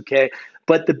landings, okay?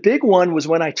 But the big one was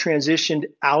when I transitioned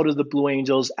out of the Blue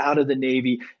Angels, out of the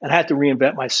Navy, and I had to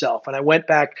reinvent myself. And I went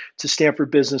back to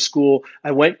Stanford Business School.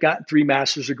 I got 3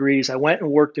 master's degrees. I went and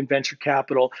worked in venture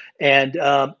capital. And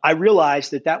I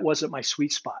realized that wasn't my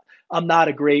sweet spot. I'm not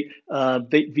a great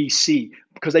VC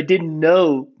because I didn't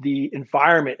know the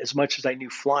environment as much as I knew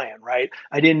flying, right?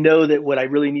 I didn't know that what I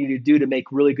really needed to do to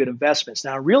make really good investments.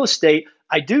 Now, in real estate,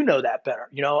 I do know that better.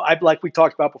 Like we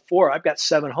talked about before, I've got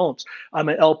 7 homes. I'm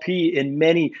an LP in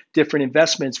many different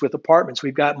investments with apartments.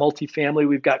 We've got multifamily,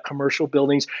 we've got commercial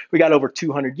buildings, we got over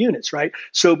 200 units, right?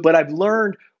 So, but I've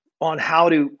learned on how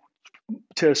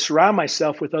to surround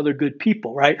myself with other good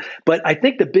people, right? But I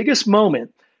think the biggest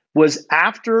moment was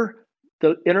after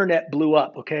the internet blew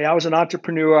up. Okay, I was an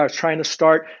entrepreneur. I was trying to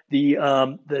start the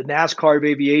NASCAR of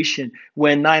aviation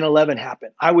when 9/11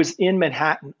 happened. I was in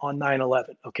Manhattan on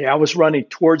 9/11. Okay, I was running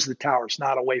towards the towers,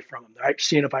 not away from them, right?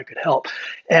 Seeing if I could help.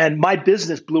 And my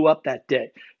business blew up that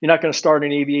day. You're not going to start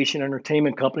an aviation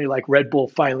entertainment company like Red Bull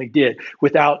finally did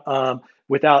without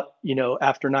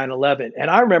after 9/11. And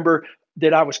I remember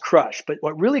that I was crushed. But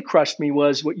what really crushed me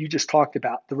was what you just talked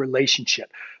about, the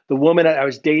relationship. The woman that I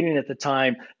was dating at the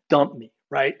time dumped me,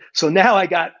 right? So now I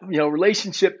got,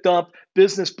 relationship dumped,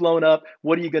 business blown up.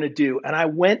 What are you going to do? And I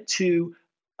went to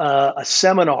a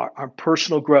seminar on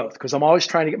personal growth because I'm always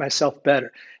trying to get myself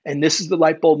better. And this is the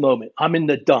light bulb moment. I'm in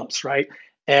the dumps, right?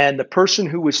 And the person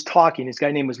who was talking, his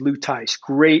guy name was Lou Tice,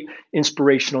 great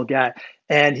inspirational guy.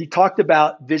 And he talked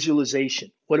about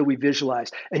visualization. What do we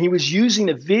visualize? And he was using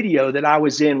a video that I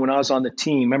was in when I was on the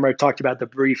team. Remember, I talked about the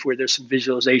brief where there's some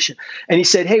visualization. And he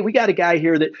said, hey, we got a guy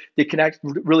here that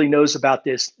really knows about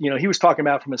this. He was talking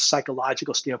about it from a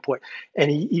psychological standpoint.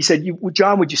 And he said,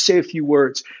 John, would you say a few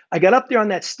words? I got up there on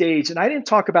that stage and I didn't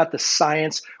talk about the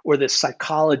science or the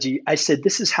psychology. I said,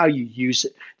 this is how you use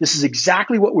it. This is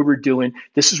exactly what we were doing.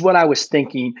 This is what I was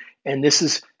thinking. And this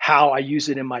is how I use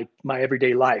it in my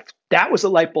everyday life. That was a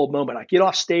light bulb moment. I get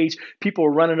off stage, people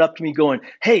were running up to me going,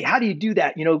 hey, how do you do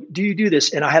that? Do you do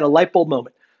this? And I had a light bulb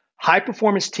moment. High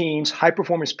performance teams, high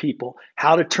performance people,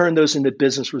 how to turn those into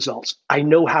business results. I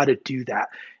know how to do that.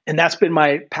 And that's been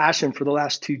my passion for the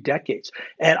last 2 decades.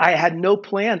 And I had no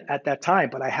plan at that time,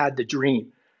 but I had the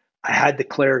dream. I had the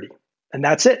clarity. And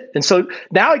that's it. And so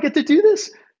now I get to do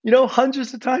this,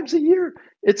 hundreds of times a year.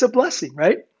 It's a blessing,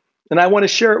 right? And I want to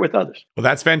share it with others. Well,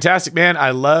 that's fantastic, man.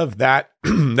 I love that.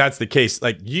 That's the case.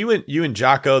 Like you and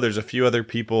Jocko, there's a few other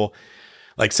people,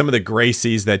 like some of the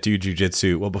Gracies that do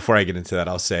jujitsu. Well, before I get into that,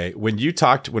 I'll say when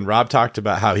Rob talked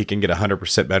about how he can get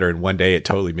 100% better in one day, it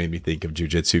totally made me think of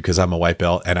jujitsu because I'm a white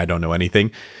belt and I don't know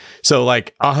anything. So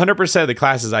like 100% of the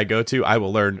classes I go to, I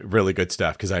will learn really good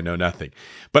stuff because I know nothing.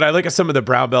 But I look at some of the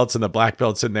brown belts and the black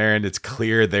belts in there and it's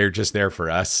clear they're just there for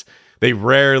us. They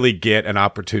rarely get an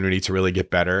opportunity to really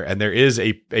get better. And there is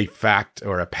a fact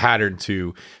or a pattern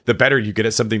to the better you get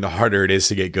at something, the harder it is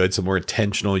to get good. So more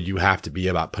intentional you have to be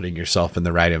about putting yourself in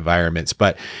the right environments.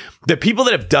 But the people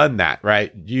that have done that,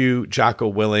 right? You,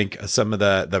 Jocko Willink, some of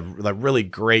the really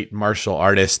great martial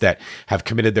artists that have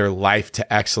committed their life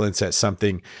to excellence at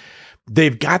something.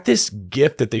 they've got this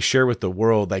gift that they share with the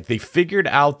world. Like they figured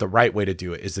out the right way to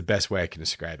do it is the best way I can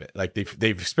describe it. Like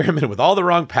they've experimented with all the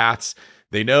wrong paths.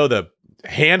 They know the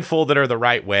handful that are the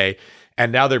right way.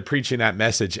 And now they're preaching that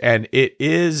message. And it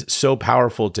is so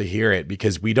powerful to hear it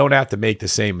because we don't have to make the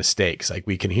same mistakes. Like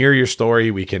we can hear your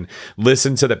story. We can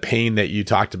listen to the pain that you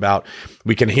talked about.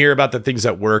 We can hear about the things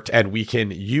that worked, and we can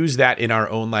use that in our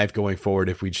own life going forward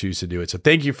if we choose to do it. So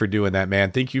thank you for doing that,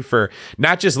 man. Thank you for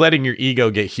not just letting your ego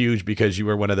get huge because you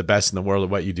were one of the best in the world at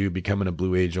what you do, becoming a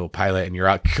Blue Angel pilot, and you're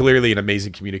out clearly an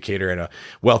amazing communicator and a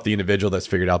wealthy individual that's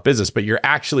figured out business, but you're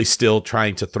actually still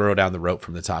trying to throw down the rope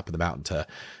from the top of the mountain to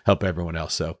help everyone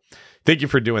else. So thank you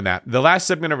for doing that. The last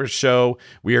segment of our show,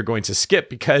 we are going to skip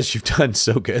because you've done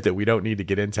so good that we don't need to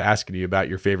get into asking you about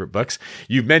your favorite books.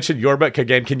 You've mentioned your book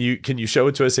again. Can you show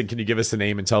it to us, and can you give us the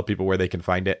name and tell people where they can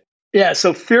find it? Yeah.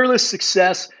 So Fearless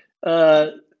Success,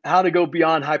 how to go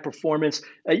beyond high performance.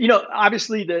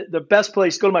 Obviously the best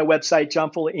place, go to my website,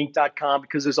 johnfoleyinc.com,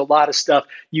 because there's a lot of stuff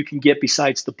you can get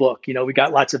besides the book. We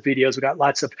got lots of videos, we got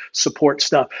lots of support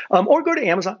stuff, or go to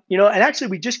Amazon, and actually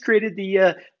we just created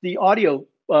the audio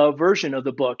version of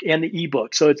the book and the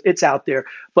ebook. So it's out there.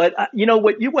 But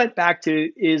what you went back to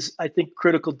is, I think,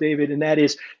 critical, David, and that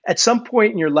is at some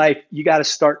point in your life, you got to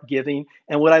start giving.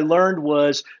 And what I learned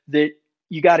was that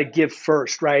you got to give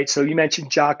first, right? So you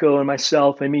mentioned Jocko and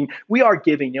myself. I mean, we are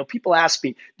giving. People ask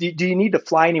me, do you need to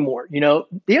fly anymore? The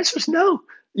answer is no.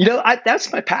 That's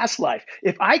my past life.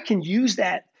 If I can use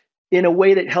that in a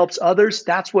way that helps others,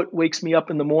 that's what wakes me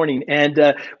up in the morning. And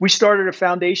we started a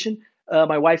foundation.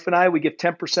 My wife and I, we give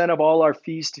 10% of all our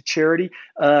fees to charity.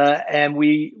 And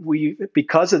we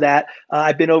because of that,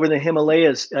 I've been over the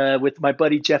Himalayas with my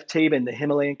buddy, Jeff Tabin, the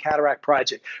Himalayan Cataract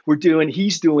Project.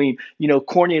 He's doing,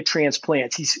 cornea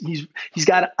transplants. He's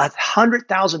got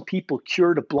 100,000 people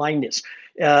cured of blindness.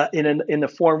 In the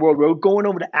foreign world. We're going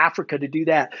over to Africa to do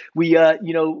that. We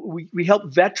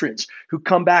help veterans who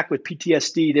come back with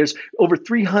PTSD. There's over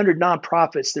 300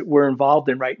 nonprofits that we're involved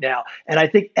in right now. And I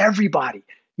think everybody,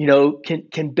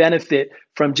 can benefit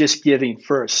from just giving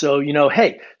first. So,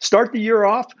 hey, start the year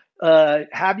off,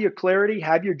 have your clarity,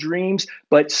 have your dreams,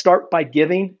 but start by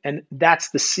giving. And that's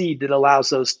the seed that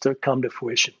allows those to come to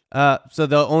fruition. So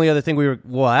the only other thing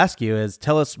we'll ask you is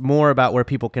tell us more about where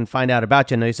people can find out about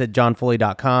you. I know you said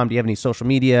johnfoley.com. Do you have any social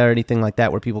media or anything like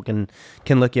that where people can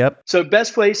look you up? So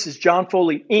best place is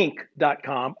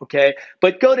johnfoleyinc.com. Okay.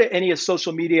 But go to any of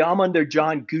social media. I'm under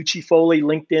John Gucci Foley.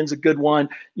 LinkedIn's a good one,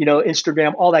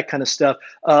 Instagram, all that kind of stuff.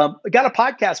 I got a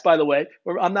podcast, by the way,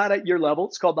 where I'm not at your level.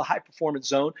 It's called the High Performance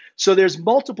Zone. So there's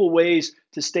multiple ways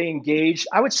to stay engaged.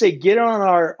 I would say get on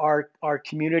our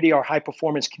community, our high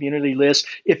performance community list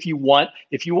if you want.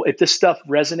 If this stuff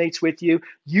resonates with you,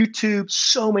 YouTube,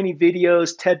 so many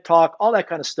videos, TED Talk, all that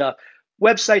kind of stuff.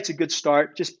 Website's a good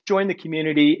start. Just join the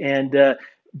community, and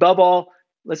above all,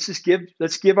 let's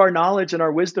give our knowledge and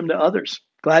our wisdom to others.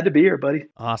 Glad to be here, buddy.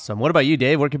 Awesome. What about you,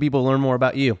 Dave? Where can people learn more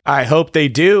about you? I hope they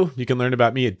do. You can learn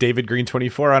about me at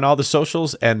davidgreen24 on all the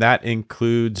socials, and that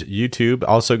includes YouTube.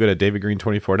 Also go to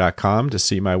davidgreen24.com to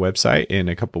see my website in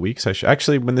a couple weeks.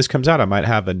 Actually, when this comes out, I might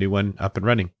have a new one up and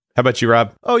running. How about you,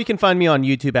 Rob? Oh, you can find me on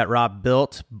YouTube at Rob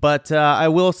Built. But I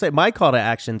will say my call to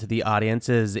action to the audience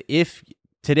is if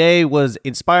today was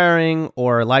inspiring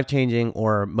or life-changing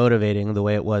or motivating the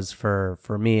way it was for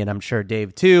me, and I'm sure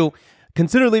Dave too,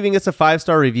 consider leaving us a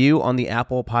 5-star review on the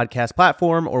Apple Podcast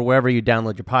platform or wherever you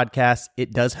download your podcasts.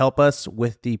 It does help us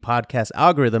with the podcast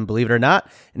algorithm, believe it or not,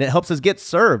 and it helps us get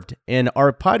served. And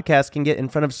our podcast can get in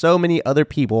front of so many other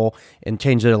people and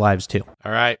change their lives too.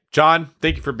 All right. John,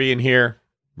 thank you for being here.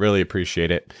 Really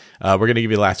appreciate it. We're going to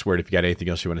give you the last word if you got anything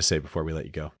else you want to say before we let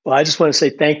you go. Well, I just want to say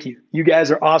thank you. You guys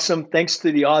are awesome. Thanks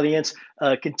to the audience.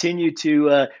 Continue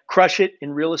to crush it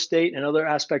in real estate and other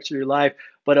aspects of your life.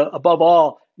 But above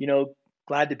all,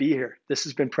 glad to be here. This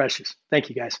has been precious. Thank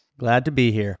you, guys. Glad to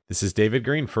be here. This is David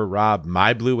Green for Rob,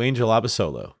 my Blue Angel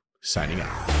Abasolo, signing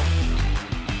out.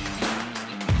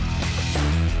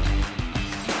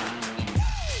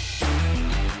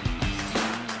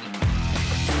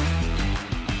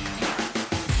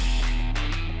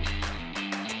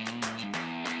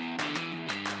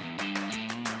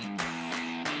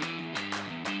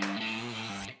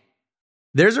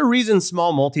 There's a reason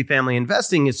small multifamily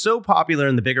investing is so popular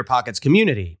in the Bigger Pockets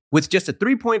community. With just a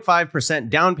 3.5%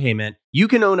 down payment, you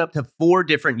can own up to 4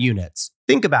 different units.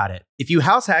 Think about it. If you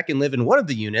house hack and live in one of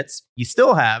the units, you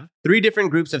still have 3 different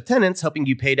groups of tenants helping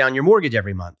you pay down your mortgage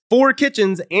every month, 4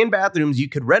 kitchens and bathrooms you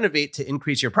could renovate to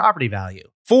increase your property value,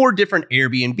 4 different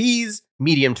Airbnbs,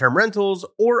 medium-term rentals,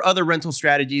 or other rental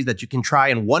strategies that you can try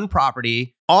in one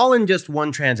property, all in just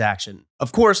one transaction.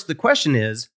 Of course, the question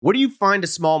is, where do you find a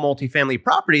small multifamily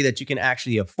property that you can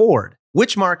actually afford?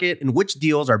 Which market and which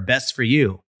deals are best for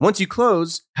you? Once you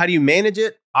close, how do you manage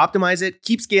it, optimize it,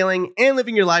 keep scaling, and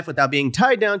living your life without being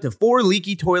tied down to 4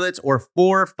 leaky toilets or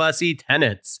 4 fussy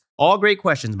tenants? All great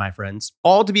questions, my friends.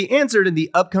 All to be answered in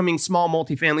the upcoming Small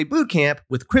Multifamily Bootcamp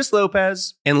with Chris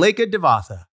Lopez and Leica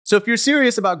Devatha. So if you're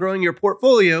serious about growing your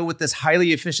portfolio with this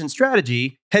highly efficient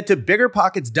strategy, head to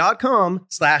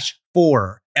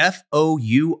biggerpockets.com/4,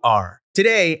 F-O-U-R,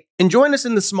 today and join us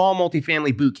in the Small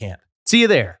Multifamily Bootcamp. See you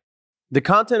there. The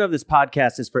content of this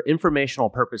podcast is for informational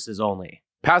purposes only.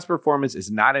 Past performance is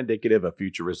not indicative of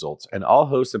future results, and all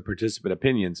host and participant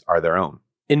opinions are their own.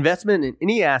 Investment in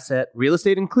any asset, real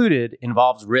estate included,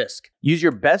 involves risk. Use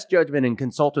your best judgment and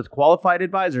consult with qualified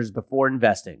advisors before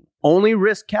investing. Only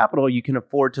risk capital you can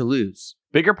afford to lose.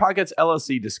 Bigger Pockets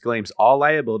LLC disclaims all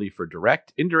liability for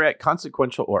direct, indirect,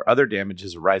 consequential, or other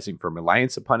damages arising from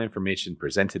reliance upon information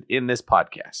presented in this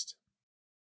podcast.